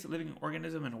biggest living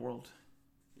organism in the world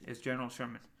is General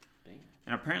Sherman. Damn.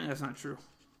 And apparently that's not true.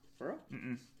 Bro?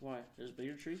 Mm-mm. Why? There's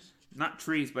bigger trees? Not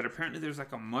trees, but apparently there's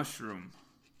like a mushroom.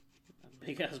 A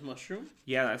big ass mushroom?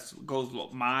 Yeah, that goes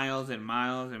miles and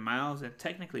miles and miles, and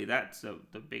technically that's the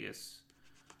biggest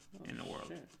in the world.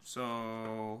 Shit.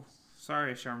 So,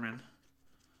 sorry, Sherman.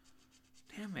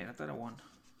 Damn it, I thought I won.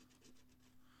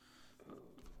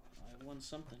 I won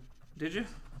something. Did you?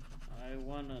 I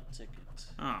won a ticket.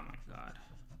 Oh my god.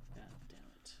 God damn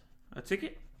it. A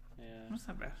ticket? Yeah. That's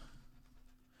not bad.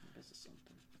 I guess it's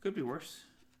something. Could be worse.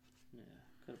 Yeah.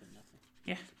 Could have been nothing.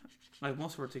 Yeah, like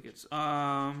most of our tickets.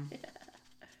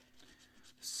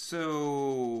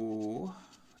 So,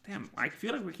 damn, I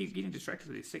feel like we keep getting distracted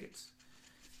with these tickets.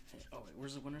 Hey, oh wait,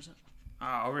 where's the winners at?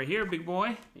 Over here, big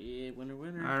boy. Yeah,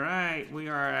 winner. All right, we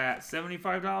are at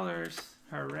 $75.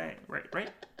 Hooray! Right?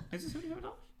 Is it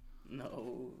 $75?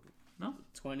 No.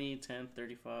 20, 10,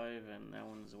 35, and that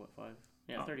one's what, 5?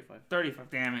 Yeah, 35.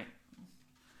 35. Damn it!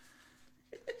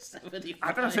 75.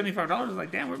 I thought it was $75. I was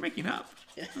like, damn, we're making up.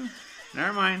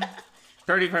 Never mind.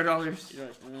 $35. You're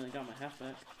like, I got my half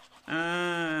back.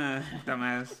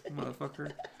 Dumbass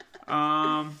motherfucker.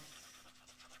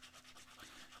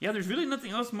 Yeah, there's really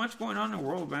nothing else much going on in the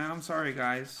world, man. I'm sorry,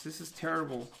 guys. This is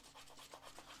terrible.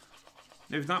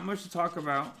 There's not much to talk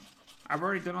about. I've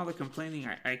already done all the complaining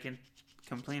I can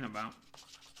complain about.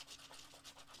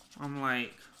 I'm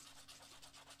like...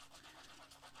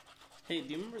 Hey, do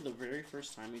you remember the very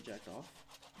first time you jacked off?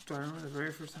 Do I remember the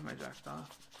very first time I jacked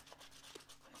off?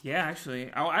 Yeah,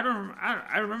 actually.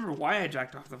 I remember why I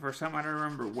jacked off the first time. I don't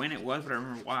remember when it was, but I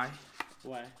remember why.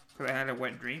 Why? Because I had a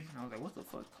wet dream. And I was like, what the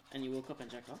fuck? And you woke up and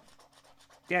jacked off?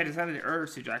 Yeah, I just had the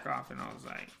urge to jack off, and I was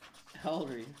like... How old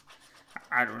are you?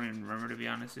 I don't even remember, to be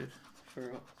honest, dude. For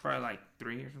real? Probably like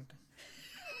 3 or something.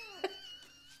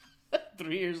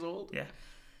 3 years old? Yeah.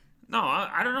 No,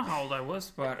 I don't know how old I was,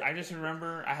 but I just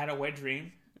remember I had a wet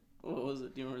dream. What was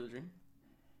it? Do you remember the dream?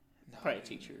 No. Probably a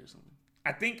teacher or something.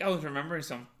 I think I was remembering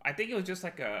some... I think it was just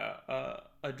like a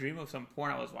dream of some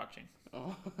porn I was watching.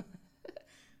 Oh.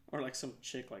 Or like some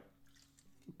chick like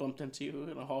bumped into you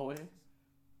in a hallway.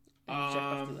 And you jacked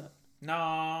off to that.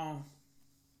 No.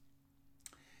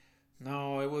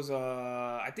 No, it was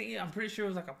I'm pretty sure it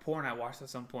was like a porn I watched at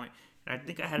some point, and I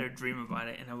think I had a dream about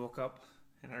it, and I woke up,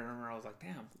 and I remember I was like,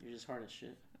 damn, You're just hard as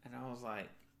shit. and I was like,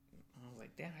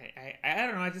 damn, I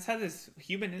don't know, I just had this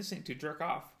human instinct to jerk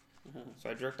off,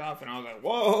 so I jerked off, and I was like,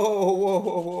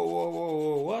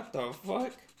 whoa, what the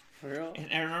fuck? For real?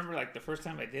 And I remember like the first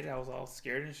time I did it, I was all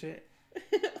scared and shit.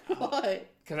 Why?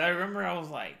 Because I remember I was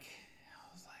like,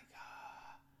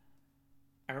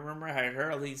 I remember I had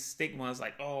heard all these stigmas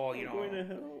like, oh, you Going to know,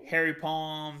 hell. hairy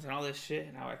palms and all this shit,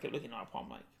 and I kept looking at my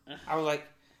palm I was like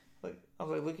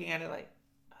looking at it like,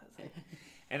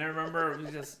 and I remember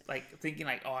just like thinking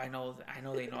like, oh, I know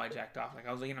they know I jacked off. Like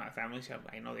I was looking at my family shit,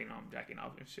 I know they know I'm jacking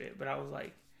off and shit, but I was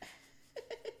like,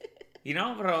 you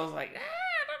know, but I was like,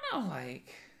 I don't know,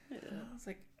 like, I was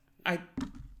like,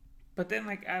 but then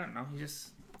like I don't know,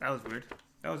 that was weird.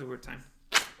 That was a weird time.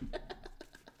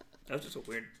 That was just a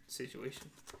weird situation.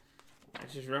 I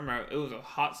just remember it was a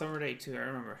hot summer day too. I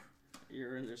remember.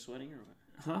 You're in there sweating or what?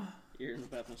 Huh? You're in the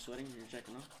bathroom sweating and you're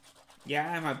checking off?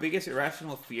 Yeah, and my biggest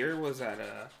irrational fear was that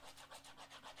I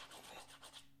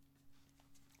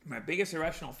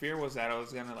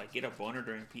was gonna like get a boner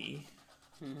during PE.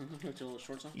 With your little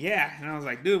shorts on? Yeah, and I was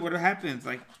like, dude, what happens?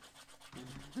 Like,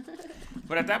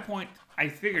 but at that point, I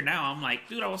figured now I'm like,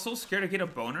 dude, I was so scared to get a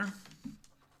boner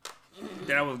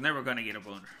that I was never gonna get a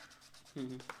boner.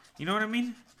 You know what I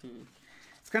mean?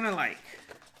 It's kind of like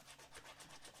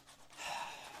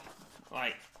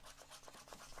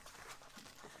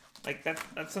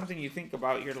that's something you think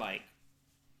about. You're like,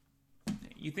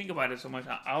 you think about it so much.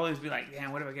 I always be like,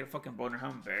 damn, what if I get a fucking boner? How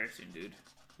embarrassing, dude.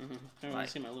 I want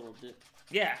to see my little dick.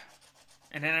 Yeah.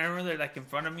 And then I remember like in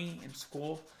front of me in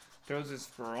school, there was this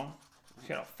girl.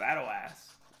 She had a fat ass.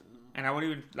 And I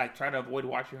wouldn't even like try to avoid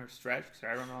watching her stretch because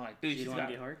I remember like, dude, You she's don't want got,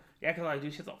 to get hard? yeah, because like,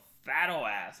 dude, she's a fat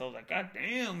ass. I was like, god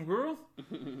damn, girl.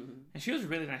 And she was a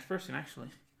really nice person, actually.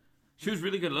 She was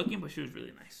really good looking, but she was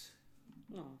really nice.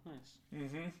 Oh, nice.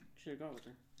 Mm-hmm. Should have gone with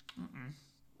her.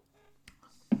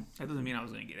 That doesn't mean I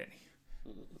was gonna get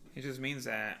any. It just means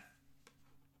that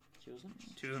She was nice.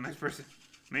 she was a nice person.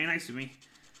 Very nice to me.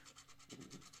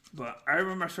 But I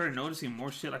remember I started noticing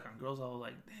more shit like on girls. I was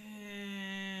like,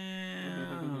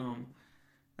 damn,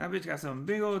 that bitch got some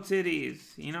big old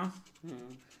titties, you know?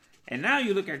 And now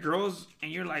you look at girls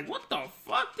and you're like, what the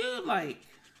fuck, dude? Like,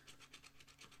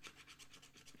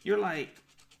 you're like,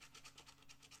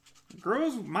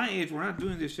 girls my age were not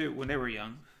doing this shit when they were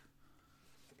young.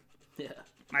 Yeah.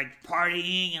 Like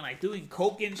partying and like doing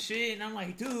coke and shit. And I'm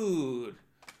like, dude,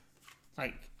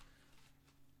 like,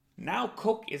 now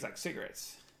coke is like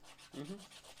cigarettes.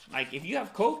 Like, if you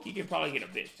have coke, you can probably get a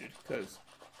bitch, dude. Because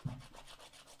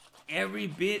every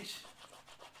bitch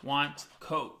wants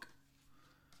coke.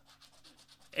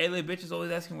 LA bitch is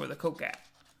always asking where the coke at.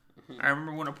 I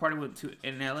remember when a party went to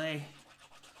in LA,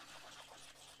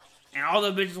 and all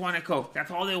the bitches wanted coke.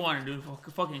 That's all they wanted, dude.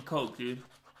 Fucking coke, dude.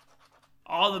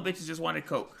 All the bitches just wanted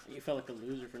coke. You felt like a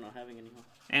loser for not having any. Huh?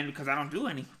 And because I don't do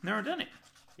any, never done it.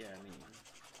 Yeah, I mean,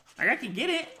 Like, I can get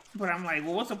it, but I'm like,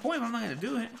 well, what's the point if I'm not gonna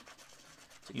do it?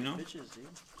 to You get know? bitches, dude.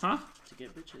 Huh? To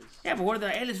get bitches. Yeah, but what are the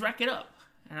hey, let's rack it up.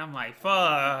 And I'm like,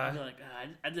 fuck. They're like,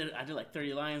 I did like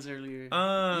 30 lines earlier. You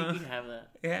can have that.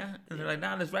 Yeah. And they're like,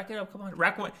 nah, let's rack it up. Come on,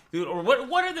 rack one. Dude, or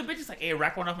what are the bitches like, hey,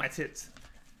 rack one off my tits?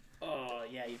 Oh,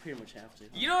 yeah, you pretty much have to.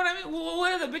 You know what I mean? Well,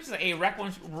 what are the bitches like, hey, rack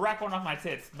one off my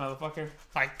tits, motherfucker?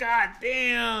 Like, god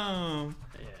damn.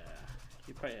 Yeah,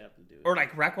 you probably have to do it. Or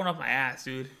like, rack one off my ass,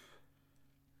 dude.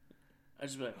 I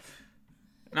just be like,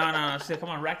 No, shit, come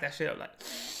on, rack that shit up, like.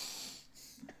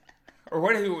 Or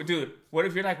what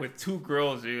if you're like with two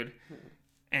girls, dude,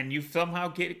 and you somehow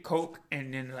get coke,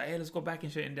 and then like, hey, let's go back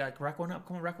and shit, and they're like, rack one up,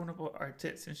 come on, rack one up our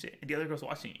tits and shit, and the other girl's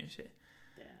watching you and shit.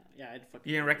 yeah, I'd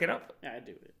fucking. You gonna rack it up? Yeah, I'd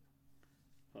do it.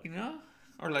 You know?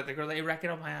 Or like the girl, hey, rack it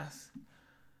up my ass.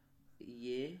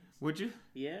 Yeah. Would you?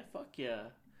 Yeah, fuck yeah.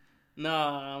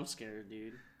 Nah, I'm scared,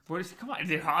 dude. Come on,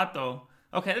 they're hot though.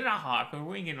 Okay, they're not hot, because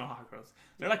we ain't getting no hot girls.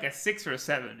 They're like a 6 or a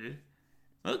 7, dude.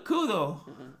 Look cool though.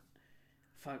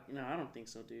 Fuck, no, I don't think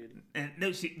so, dude. And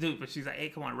no, but she's like, hey,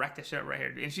 come on, rack that shit up right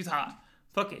here, dude. And she's hot.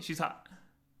 Fuck it, she's hot.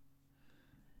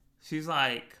 She's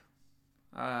like,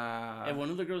 If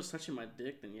one of the girls touching my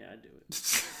dick, then yeah, I'd do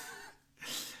it.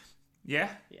 Yeah?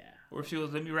 Yeah. Or if she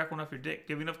was, let me rack one off your dick.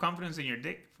 Do you have enough confidence in your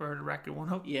dick for her to rack it one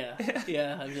up? Yeah,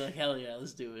 yeah, I'd be like, hell yeah,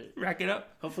 let's do it. Rack it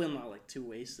up? Hopefully I'm not like too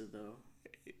wasted though.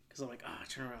 Because I'm like,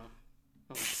 turn around.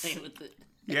 I'm like, playing with it.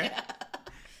 Yeah?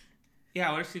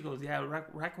 Yeah, what if she goes, yeah,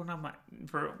 rack one on my,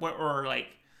 for what, or like,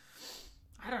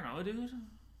 I don't know, dude.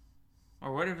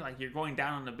 Or what if like you're going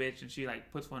down on the bitch and she like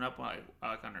puts one up like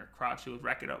on her crotch, she would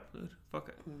rack it up, dude. Fuck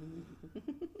it.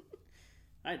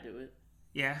 I'd do it.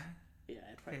 Yeah. Yeah,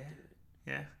 I'd probably Yeah. do it.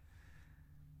 Yeah.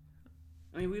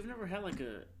 I mean, we've never had like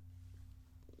a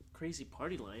crazy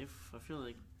party life. I feel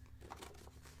like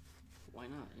why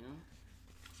not? You know,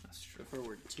 That's true. if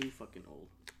we're too fucking old.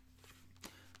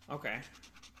 Okay.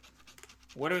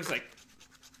 What if it's like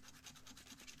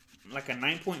a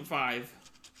 9.5,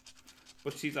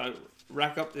 but she's like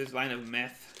rack up this line of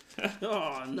meth.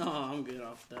 Oh no, I'm good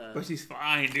off that. But she's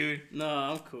fine, dude. No,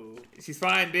 I'm cool. She's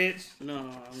fine, bitch.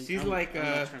 No, She's I'm like,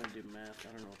 not trying to do math.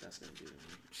 I don't know what that's gonna do to me.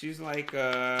 She's like,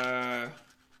 But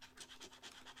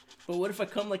what if I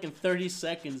come like in 30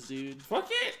 seconds, dude? fuck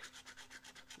it.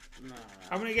 Nah,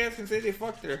 How many guys can say they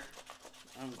fucked her?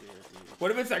 I'm good, dude.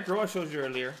 What if it's that girl I showed you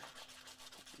earlier?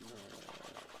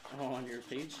 Oh, on your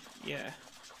page? Yeah.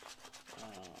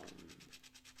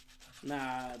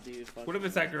 Nah, dude. Fuck What if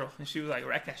it's that girl and she was like,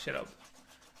 rack that shit up?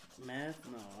 math?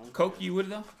 No. I'm Coke, good. you would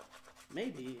though?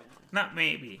 Maybe. Not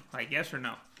maybe. Like yes or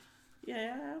no?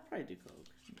 Yeah, I'll probably do coke.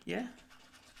 Yeah.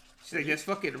 She's like, just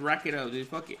fuck it, rack it up, dude.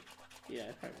 Fuck it. Yeah,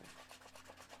 I probably.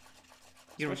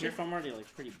 You know what Especially you're? if I'm already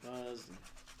like pretty buzzed.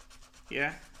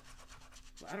 Yeah.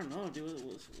 I don't know, dude.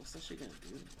 What's that shit gonna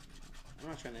do? I'm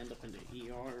not trying to end up in the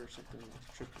ER or something,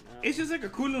 like tripping out. It's just like a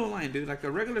cool little line, dude. Like a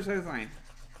regular size line.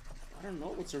 I don't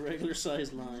know what's a regular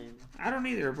size line. I don't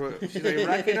either, but she's like,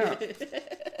 rack it up.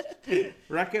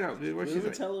 Rack it up, dude. What What she's if like?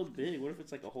 it's hella big? What if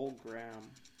it's like a whole gram?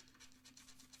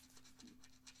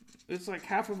 It's like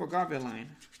half of a agave line.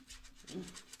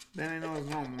 Then I know it's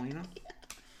normal, you know?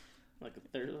 Like a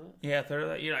third of that? Yeah, third of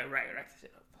that. You're like, rack this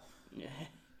shit up. Yeah.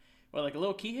 Or like a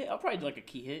little key hit? I'll probably do like a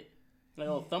key hit. Like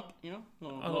a little thump, you know?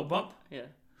 A little bump? Yeah.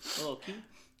 A little key.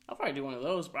 I'll probably do one of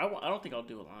those, but I don't think I'll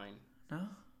do a line. No?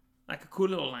 Like a cool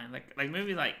little line. Like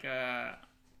maybe like half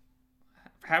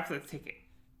the ticket.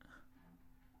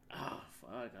 Oh, fuck.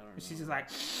 I don't know. She's just like,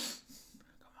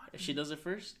 If she does it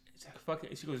first? she's like, fuck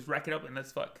it. She goes, rack it up and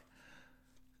let's fuck.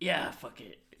 Yeah, fuck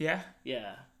it. Yeah?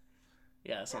 Yeah.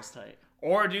 Yeah, that sounds tight.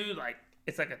 Or, dude, like,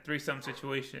 it's like a threesome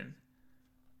situation.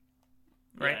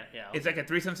 Right? Yeah. It's like a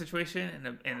threesome situation,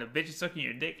 and the bitch is sucking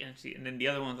your dick, and then the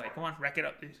other one's like, come on, rack it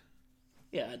up, dude.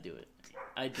 Yeah, I'd do it.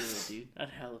 I'd do it, dude. I'd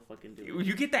hella fucking do it.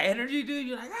 You get that energy, dude.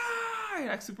 You're like, you're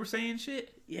like Super Saiyan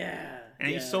shit. Yeah. And then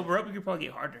yeah. you sober up, you could probably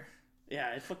get harder.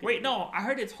 Yeah, I'd fucking. Wait, no, I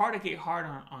heard it's hard to get hard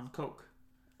on coke.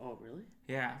 Oh, really?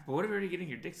 Yeah, but what if you're already getting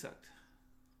your dick sucked?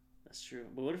 That's true.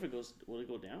 But what if it goes? Will it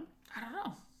go down? I don't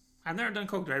know. I've never done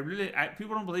coke.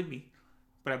 People don't believe me,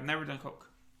 but I've never done coke.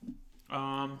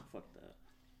 Fuck that.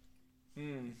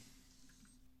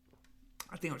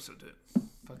 I think I'll still do it.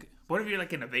 Fuck it. What if you're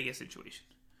like in a Vegas situation?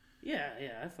 Yeah,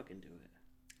 I'd fucking do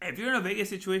it. If you're in a Vegas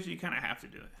situation, you kind of have to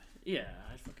do it. Yeah,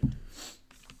 I'd fucking do it.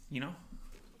 You know?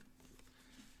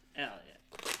 Hell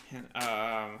yeah. And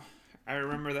I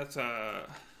remember that's a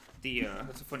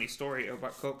funny story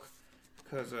about coke,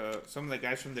 because some of the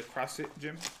guys from the CrossFit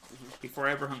gym, before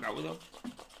I ever hung out with them,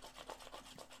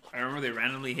 I remember they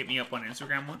randomly hit me up on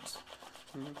Instagram once.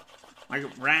 Like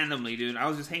randomly, dude. I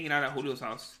was just hanging out at Julio's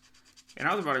house, and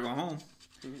I was about to go home,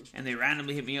 and they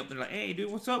randomly hit me up. They're like, "Hey, dude,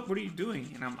 what's up? What are you doing?"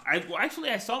 And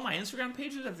I saw my Instagram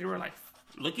pages that they were like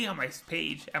looking at my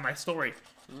page, at my story,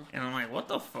 and I'm like, "What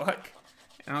the fuck?"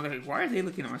 And I was like, "Why are they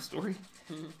looking at my story?"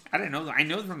 I didn't know them. I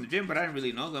know them from the gym, but I didn't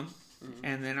really know them.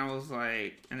 And then I was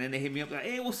like, and then they hit me up like,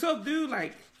 "Hey, what's up, dude?"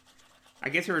 Like, I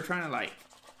guess they were trying to like,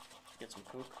 Get some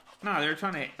coke. no, they were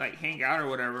trying to like hang out or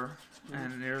whatever.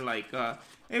 And they're like,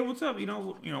 "Hey, what's up? You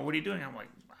know, what are you doing?" I'm like,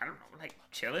 "I don't know, like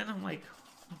chilling." I'm like,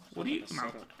 "What do you?"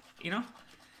 You know? And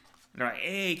they're like,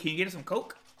 "Hey, can you get us some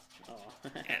coke?" Oh.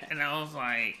 And I was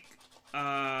like,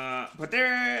 I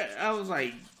was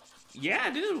like, "Yeah,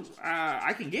 dude,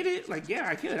 I can get it. Like, yeah,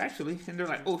 I could actually." And they're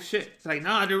like, "Oh shit!" It's like,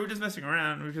 "Nah, dude, we're just messing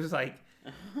around. We're just like,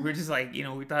 we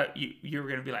thought you were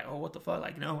gonna be like, oh, what the fuck?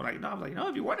 Like, no, like, no." I'm like, "No,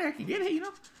 if you want it, I can get it, you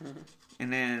know."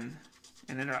 And then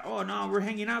they're like, "Oh no, we're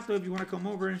hanging out though. If you want to come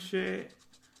over and shit."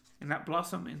 And that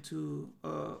blossomed into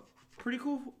a pretty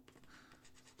cool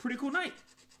night.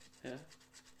 Yeah.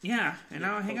 Yeah, and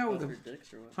now I hang out with them. Your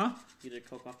dicks or what? Huh? You did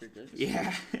coke off your dicks?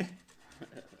 Yeah.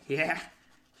 Yeah.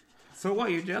 So what?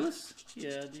 You're jealous?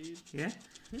 Yeah, dude. Yeah.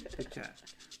 Good chat.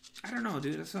 I don't know,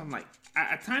 dude. So I'm like,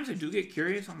 at times I do get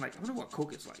curious. I'm like, I wonder what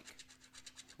coke is like.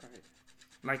 Right.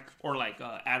 Like, or like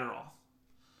Adderall.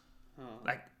 Oh.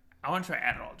 Like, I want to try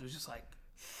Adderall, dude. Just like,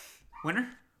 winner?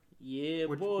 Yeah,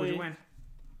 Would boy. you win?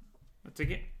 A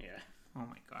ticket? Yeah. Oh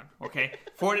my god. Okay.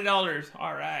 $40.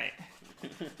 All right.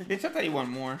 Bitch, I thought you want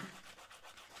more.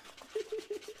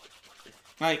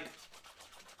 Like,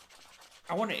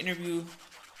 I want to interview.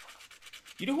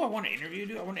 You know who I want to interview,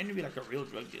 dude? I want to interview like a real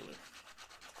drug dealer.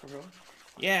 For real?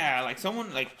 Yeah, like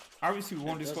someone, like, obviously we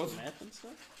won't Does disclose. meth and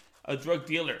stuff? A drug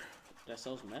dealer. That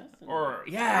sells meth? And Or,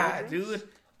 yeah, dude.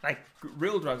 Like,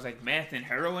 real drugs, like meth and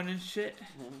heroin and shit.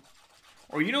 Mm-hmm.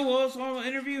 Or you know what else I want to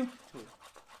interview?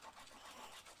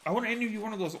 I want to interview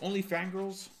one of those OnlyFans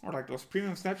girls. Or like those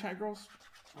premium Snapchat girls.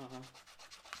 Uh-huh.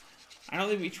 I know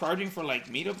they be charging for like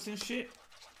meetups and shit.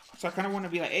 So I kind of want to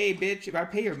be like, hey, bitch, if I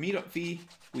pay your meetup fee,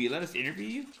 will you let us interview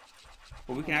you?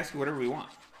 But we can ask you whatever we want.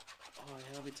 Oh, yeah,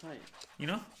 that'll be tight. You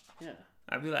know? Yeah.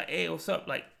 I'd be like, hey, what's up?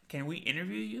 Like, can we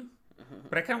interview you?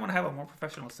 But I kind of want to have a more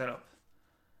professional setup.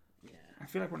 Yeah. I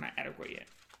feel like we're not adequate yet.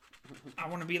 I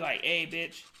want to be like, hey,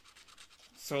 bitch.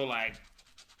 So, like,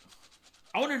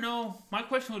 I want to know, my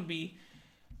question would be,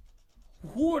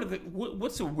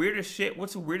 what's the weirdest shit,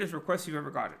 what's the weirdest request you've ever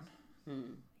gotten?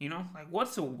 You know? Like,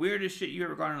 what's the weirdest shit you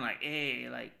ever gotten? Like, hey,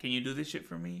 like, can you do this shit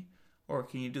for me? Or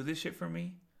can you do this shit for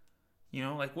me? You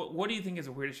know? Like, what do you think is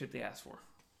the weirdest shit they ask for?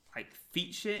 Like,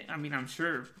 feet shit? I mean, I'm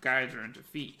sure guys are into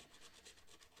feet.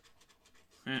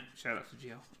 Shout out to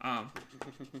Gio.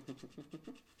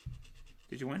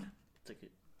 Did you win? Take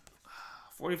it.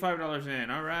 $45 in.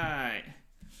 All right.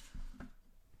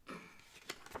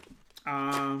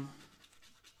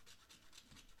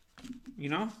 You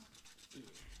know?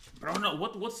 But I don't know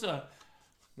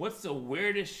what's the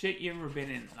weirdest shit you ever been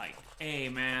in? Like, hey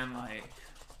man, like,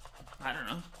 I don't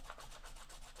know.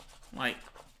 Like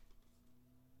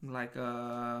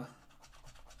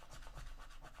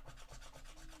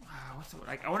what's the,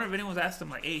 like? I wonder if anyone's asked them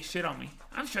like, "Hey, shit on me."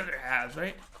 I'm sure there has,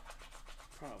 right?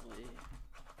 Probably.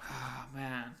 Ah,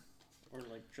 man. Or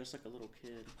like dressed like a little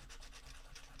kid.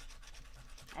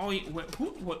 Oh,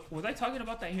 what was I talking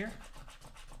about that here?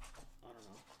 I don't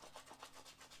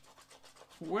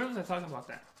know. Where was I talking about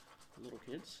that? Little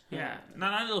kids? Yeah, no,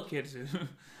 not little kids.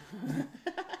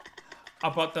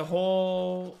 About the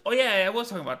whole. Oh yeah, I was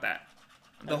talking about that.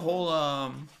 The whole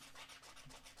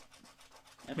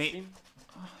Epstein?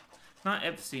 not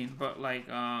Epstein, but like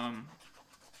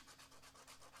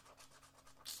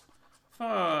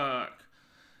fuck.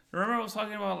 Remember I was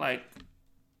talking about like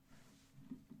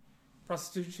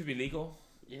prostitution should be legal?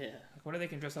 Yeah. Like, what if they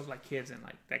can dress up like kids and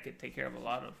like that could take care of a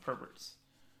lot of perverts?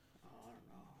 Oh, I don't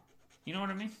know. You know what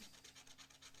I mean?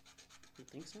 You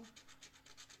think so?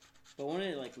 But wouldn't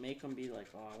it like make them be like,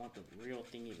 oh, I want the real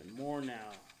thing even more now?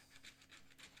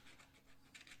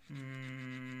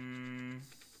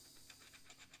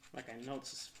 Like, I know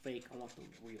it's just fake. I want the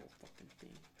real fucking thing.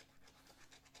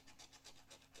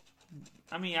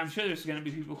 I mean, I'm sure there's gonna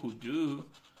be people who do,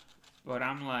 but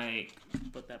I'm like,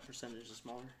 But that percentage is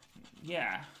smaller.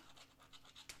 yeah.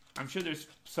 I'm sure there's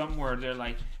somewhere they're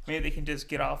like, maybe they can just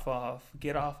get off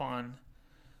on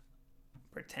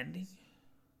pretending.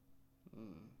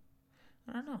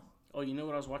 I don't know. Oh, you know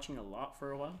what I was watching a lot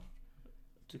for a while?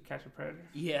 To Catch a Predator.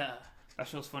 Yeah. That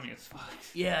show's funny as fuck.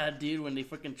 Yeah, dude, when they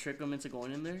fucking trick them into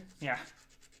going in there, Yeah.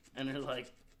 and they're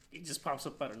like, it just pops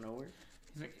up out of nowhere.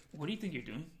 He's like, what do you think you're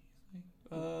doing?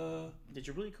 Did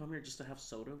you really come here just to have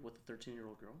soda with a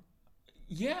 13-year-old girl?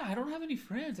 Yeah, I don't have any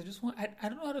friends. I just want, I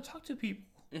don't know how to talk to people.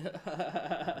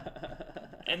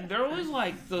 And they're always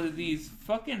like these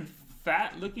fucking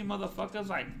fat looking motherfuckers,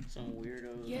 like Some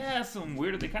weirdos. yeah, some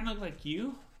weirdo. They kind of look like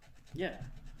you. Yeah.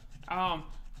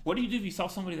 What do you do if you saw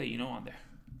somebody that you know on there?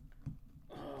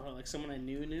 Like someone I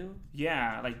knew?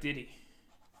 Yeah, like Diddy.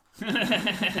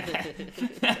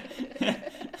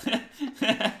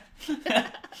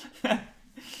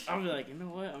 I'll be like, you know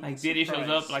what? I'm Like not Diddy shows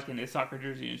surprised. up like in his soccer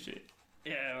jersey and shit.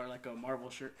 Yeah, or like a Marvel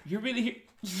shirt. You're really here.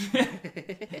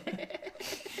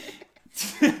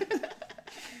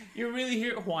 You're really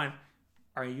here, Juan.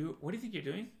 Are you? What do you think you're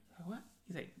doing? What?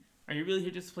 He's like, are you really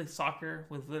here just to play soccer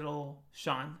with little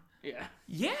Sean? Yeah.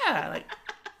 Yeah,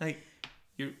 like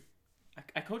you're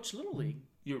I coach Little League.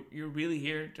 you're really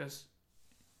here just.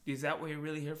 Is that what you're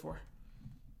really here for?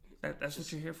 That's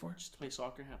what you're here for? Just to play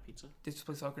soccer and have pizza. Just to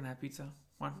play soccer and have pizza?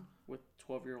 Juan? With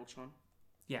 12-year-old Sean.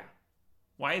 Yeah.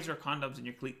 Why is there condoms in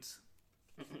your cleats?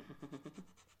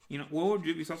 You know, what would you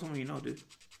do if you saw someone you know, dude?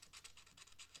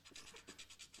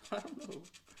 I don't know.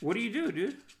 What do you do,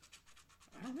 dude?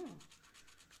 I don't know.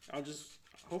 I'll just...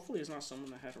 Hopefully it's not someone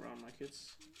that had around my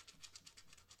kids.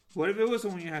 What if it was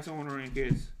someone you had someone around your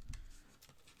kids?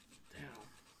 Damn.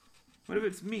 What if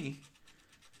it's me?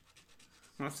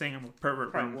 I'm not saying I'm a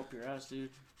pervert, Probably bro. whoop your ass,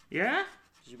 dude. Yeah?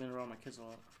 Because you've been around my kids a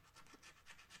lot.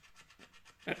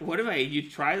 What if you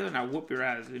try though and I whoop your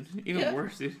ass, dude? Even Yeah.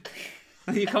 worse, dude.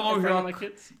 You come over here around all, my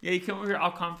kids? yeah, you come over here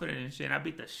all confident and shit, and I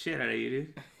beat the shit out of you,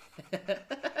 dude.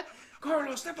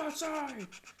 Carlos, step outside!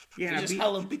 Yeah, You and just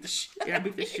hella beat the shit. I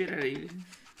beat the shit out of you, dude.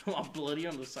 I'm all bloody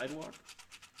on the sidewalk.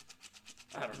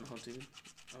 I don't know, dude.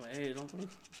 I'm like, hey,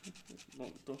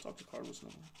 don't talk to Carlos no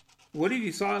more. What if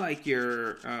you saw like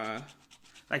your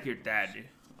Like your dad, dude.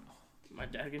 My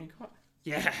dad getting caught?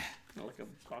 Yeah. Like a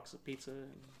box of pizza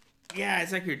and Yeah,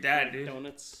 it's like your dad, dude.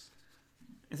 donuts.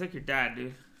 It's like your dad,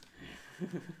 dude.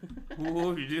 What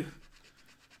would you do?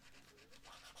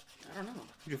 I don't know.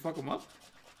 Would you fuck him up?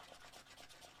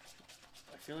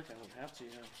 I feel like I would have to,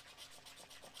 yeah.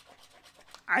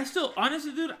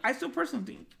 Honestly, dude, I still personally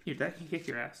think your dad can kick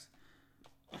your ass.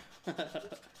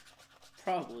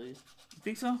 Probably. You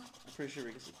think so? I'm pretty sure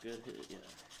because a good hit, yeah.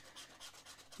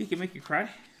 He can make you cry?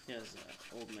 He has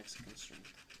old Mexican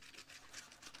strength.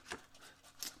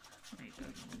 No, he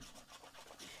doesn't.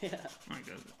 Yeah. No, he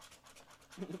doesn't.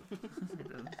 He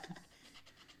doesn't.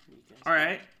 You guys-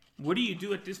 Alright, what do you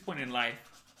do at this point in life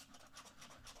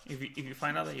if you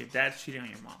find out that your dad's cheating on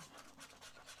your mom?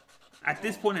 At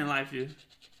this point in life, dude.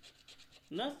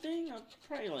 Nothing. I'll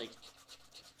probably like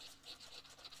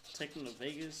take him to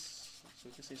Vegas so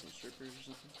we can see some strippers or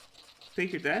something.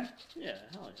 Take your dad? Yeah,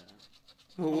 hell yeah.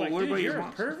 Well, I'm like, what dude, about you're your a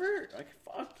mom? pervert? Like,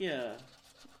 fuck yeah.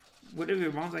 What if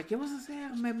your mom's like, ¿Qué vas a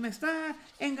hacer? Me está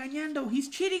engañando. He's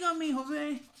cheating on me,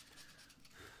 Jose.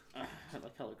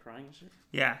 Like hella crying and shit.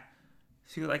 Yeah.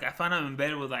 She was like, I found out I'm in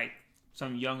bed with like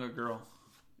some younger girl.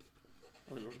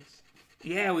 Oh, Lourdes.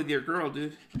 Yeah, with your girl,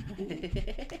 dude.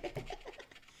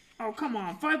 Oh, come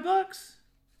on. $5?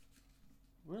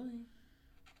 Really?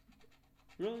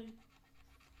 Really?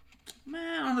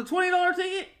 Man, on the $20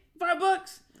 ticket?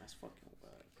 $5? That's fucking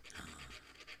bad.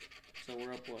 So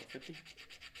we're up, what, 50?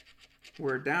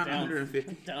 We're down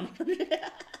 150. Down.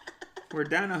 We're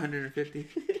down 150.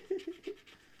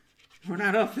 We're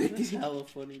not up 50. That's hella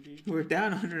funny, dude. We're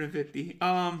down 150.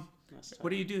 That's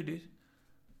What do you do, dude?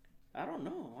 I don't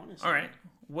know, honestly. All right.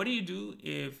 What do you do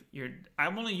if you're...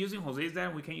 I'm only using Jose's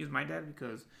dad. We can't use my dad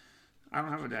because I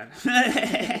don't have a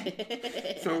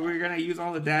dad. So we're going to use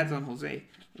all the dads on Jose.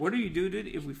 What do you do, dude,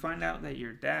 if we find out that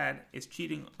your dad is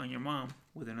cheating on your mom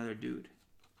with another dude?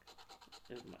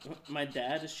 If my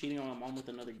dad is cheating on my mom with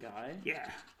another guy? Yeah.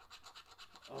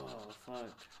 Oh,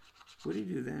 fuck. What do you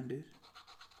do then, dude?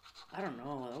 I don't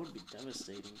know. That would be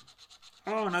devastating.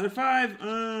 Oh, another $5.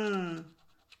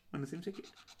 On the same ticket?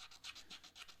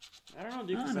 I don't know,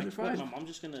 dude. 'Cause, another like, what, $5. my mom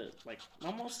just gonna, like,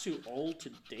 my mom's too old to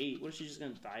date. What if she's just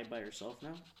gonna die by herself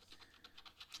now?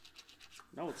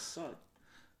 That would suck.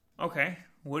 Okay.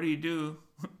 What do you do?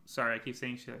 Sorry, I keep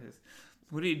saying shit like this.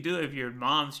 What do you do if your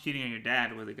mom's cheating on your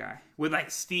dad with a guy? With, like,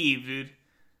 Steve, dude.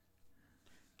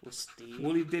 With Steve?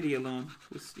 Willie Diddy alone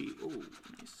with Steve. Oh,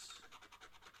 nice.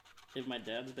 If my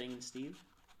dad's banging Steve?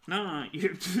 No,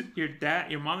 your dad,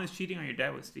 your mom is cheating on your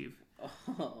dad with Steve.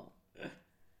 Oh.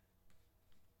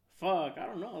 Fuck, I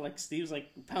don't know. Like, Steve's, like,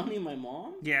 pounding my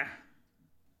mom? Yeah.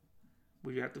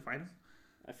 Would you have to fight him?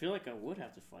 I feel like I would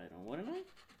have to fight him, wouldn't I?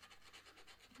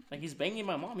 Like, he's banging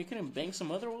my mom. He couldn't bang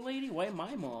some other old lady? Why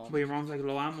my mom? But your mom's like,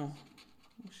 lo amo.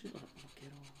 Oh, shit. No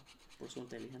quiero. Por su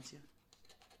inteligencia.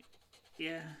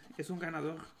 Yeah, es un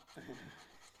ganador.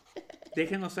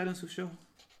 Déjenlo estar en su show.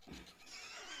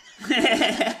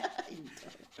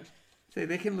 Say,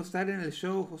 déjenlo estar en el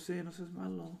show, Jose, no seas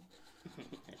malo.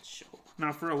 That show.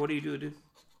 Now, for real, what do you do, dude?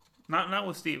 Not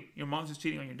with Steve. Your mom's just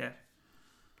cheating on your dad.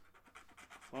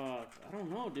 Fuck, I don't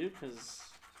know, dude, because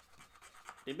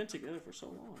they've been together for so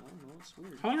long. I don't know, it's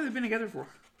weird. How long have they been together for?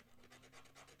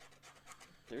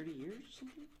 30 years or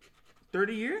something?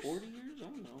 30 years? 40 years? I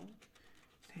don't know.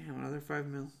 Damn, another $5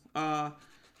 million.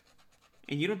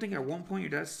 And you don't think at one point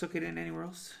your dad stuck it in anywhere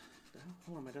else?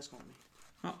 Hold on, my dad's calling me.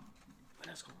 Oh, My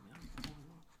dad's calling me. I don't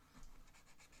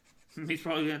know. he's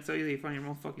probably gonna tell you that you found your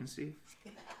mom fucking Steve.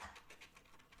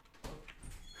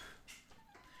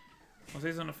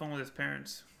 Jose's on the phone with his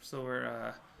parents, so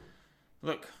we're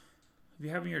look. If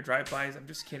you're having your drive-bys, I'm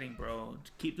just kidding, bro.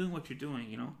 Keep doing what you're doing,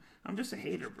 you know. I'm just a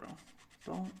hater, bro.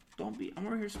 Don't be. I'm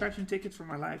over here scratching tickets for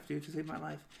my life, dude, to save my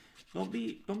life. Don't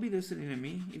be listening to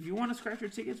me. If you want to scratch your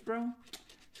tickets, bro,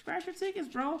 scratch your tickets,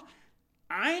 bro.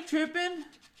 I ain't tripping.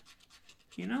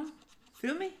 You know,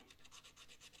 feel me?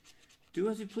 Do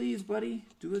as you please, buddy.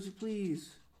 Do as you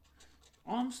please.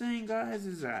 All I'm saying, guys,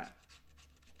 is that.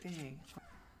 Dang.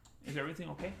 Is everything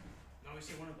okay? No, we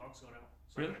see one of the dogs got out.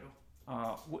 So Really? I gotta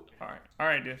go. All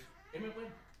right, dude. Give me a plane.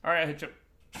 All right, Hitchup.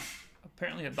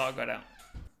 Apparently a dog got out.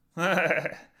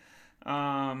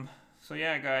 So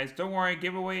yeah, guys, don't worry.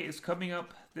 Giveaway is coming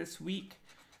up this week.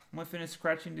 I'm gonna finish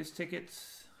scratching these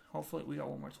tickets. Hopefully, we got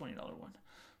one more $20 one.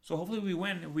 So hopefully we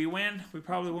win. If we win, we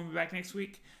probably won't be back next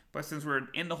week. But since we're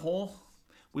in the hole,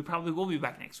 we probably will be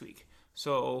back next week.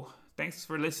 So thanks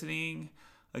for listening.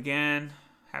 Again,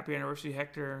 happy anniversary,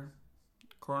 Hector.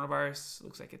 Coronavirus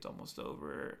looks like it's almost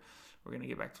over. We're gonna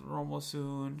get back to normal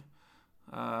soon.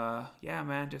 Yeah,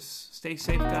 man, just stay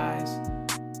safe, guys.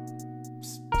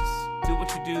 Just do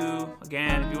what you should do.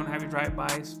 Again, if you want to have your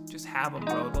drive-bys, just have them,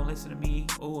 bro. Don't listen to me.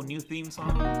 Oh, new theme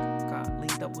song. Got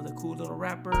linked up with a cool little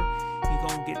rapper. He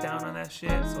gonna get down on that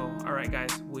shit. So, all right,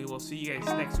 guys. We will see you guys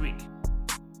next week.